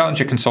 We're a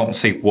challenger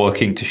consultancy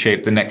working to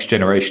shape the next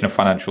generation of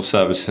financial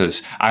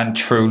services and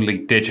truly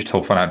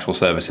digital financial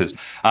services.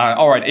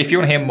 Alright, if you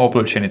want to hear more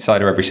Blockchain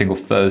Insider every single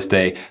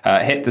Thursday,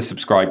 hit the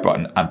subscribe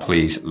button and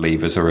please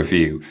leave us a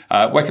review.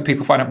 Where can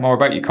people find out more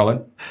about you,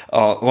 Colin?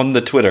 On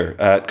the Twitter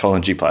at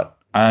Colin G. Platt.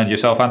 And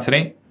yourself,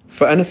 Anthony?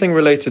 For anything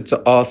related to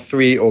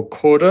R3 or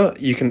Corda,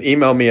 you can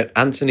email me at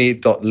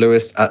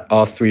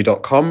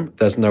anthony.lewis@r3.com.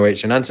 There's no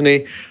H in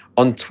Anthony.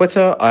 On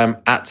Twitter, I am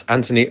at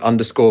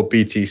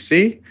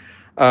Anthony_BTC.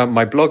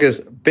 My blog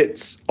is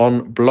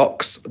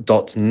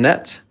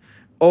bitsonblocks.net,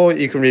 or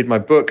you can read my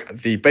book,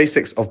 The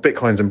Basics of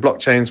Bitcoins and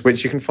Blockchains,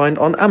 which you can find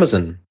on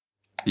Amazon.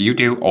 You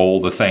do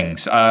all the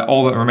things.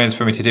 All that remains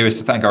for me to do is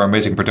to thank our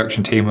amazing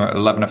production team at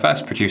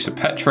 11FS, producer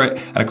Petra,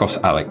 and of course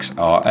Alex,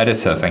 our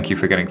editor. Thank you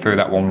for getting through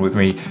that one with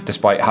me,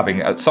 despite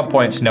having at some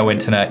points no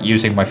internet,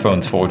 using my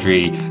phone's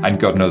 4G, and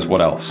God knows what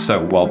else.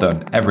 So well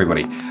done,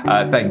 everybody.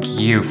 Thank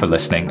you for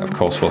listening. Of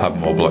course, we'll have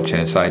more Blockchain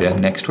Insider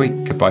next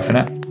week. Goodbye for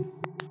now.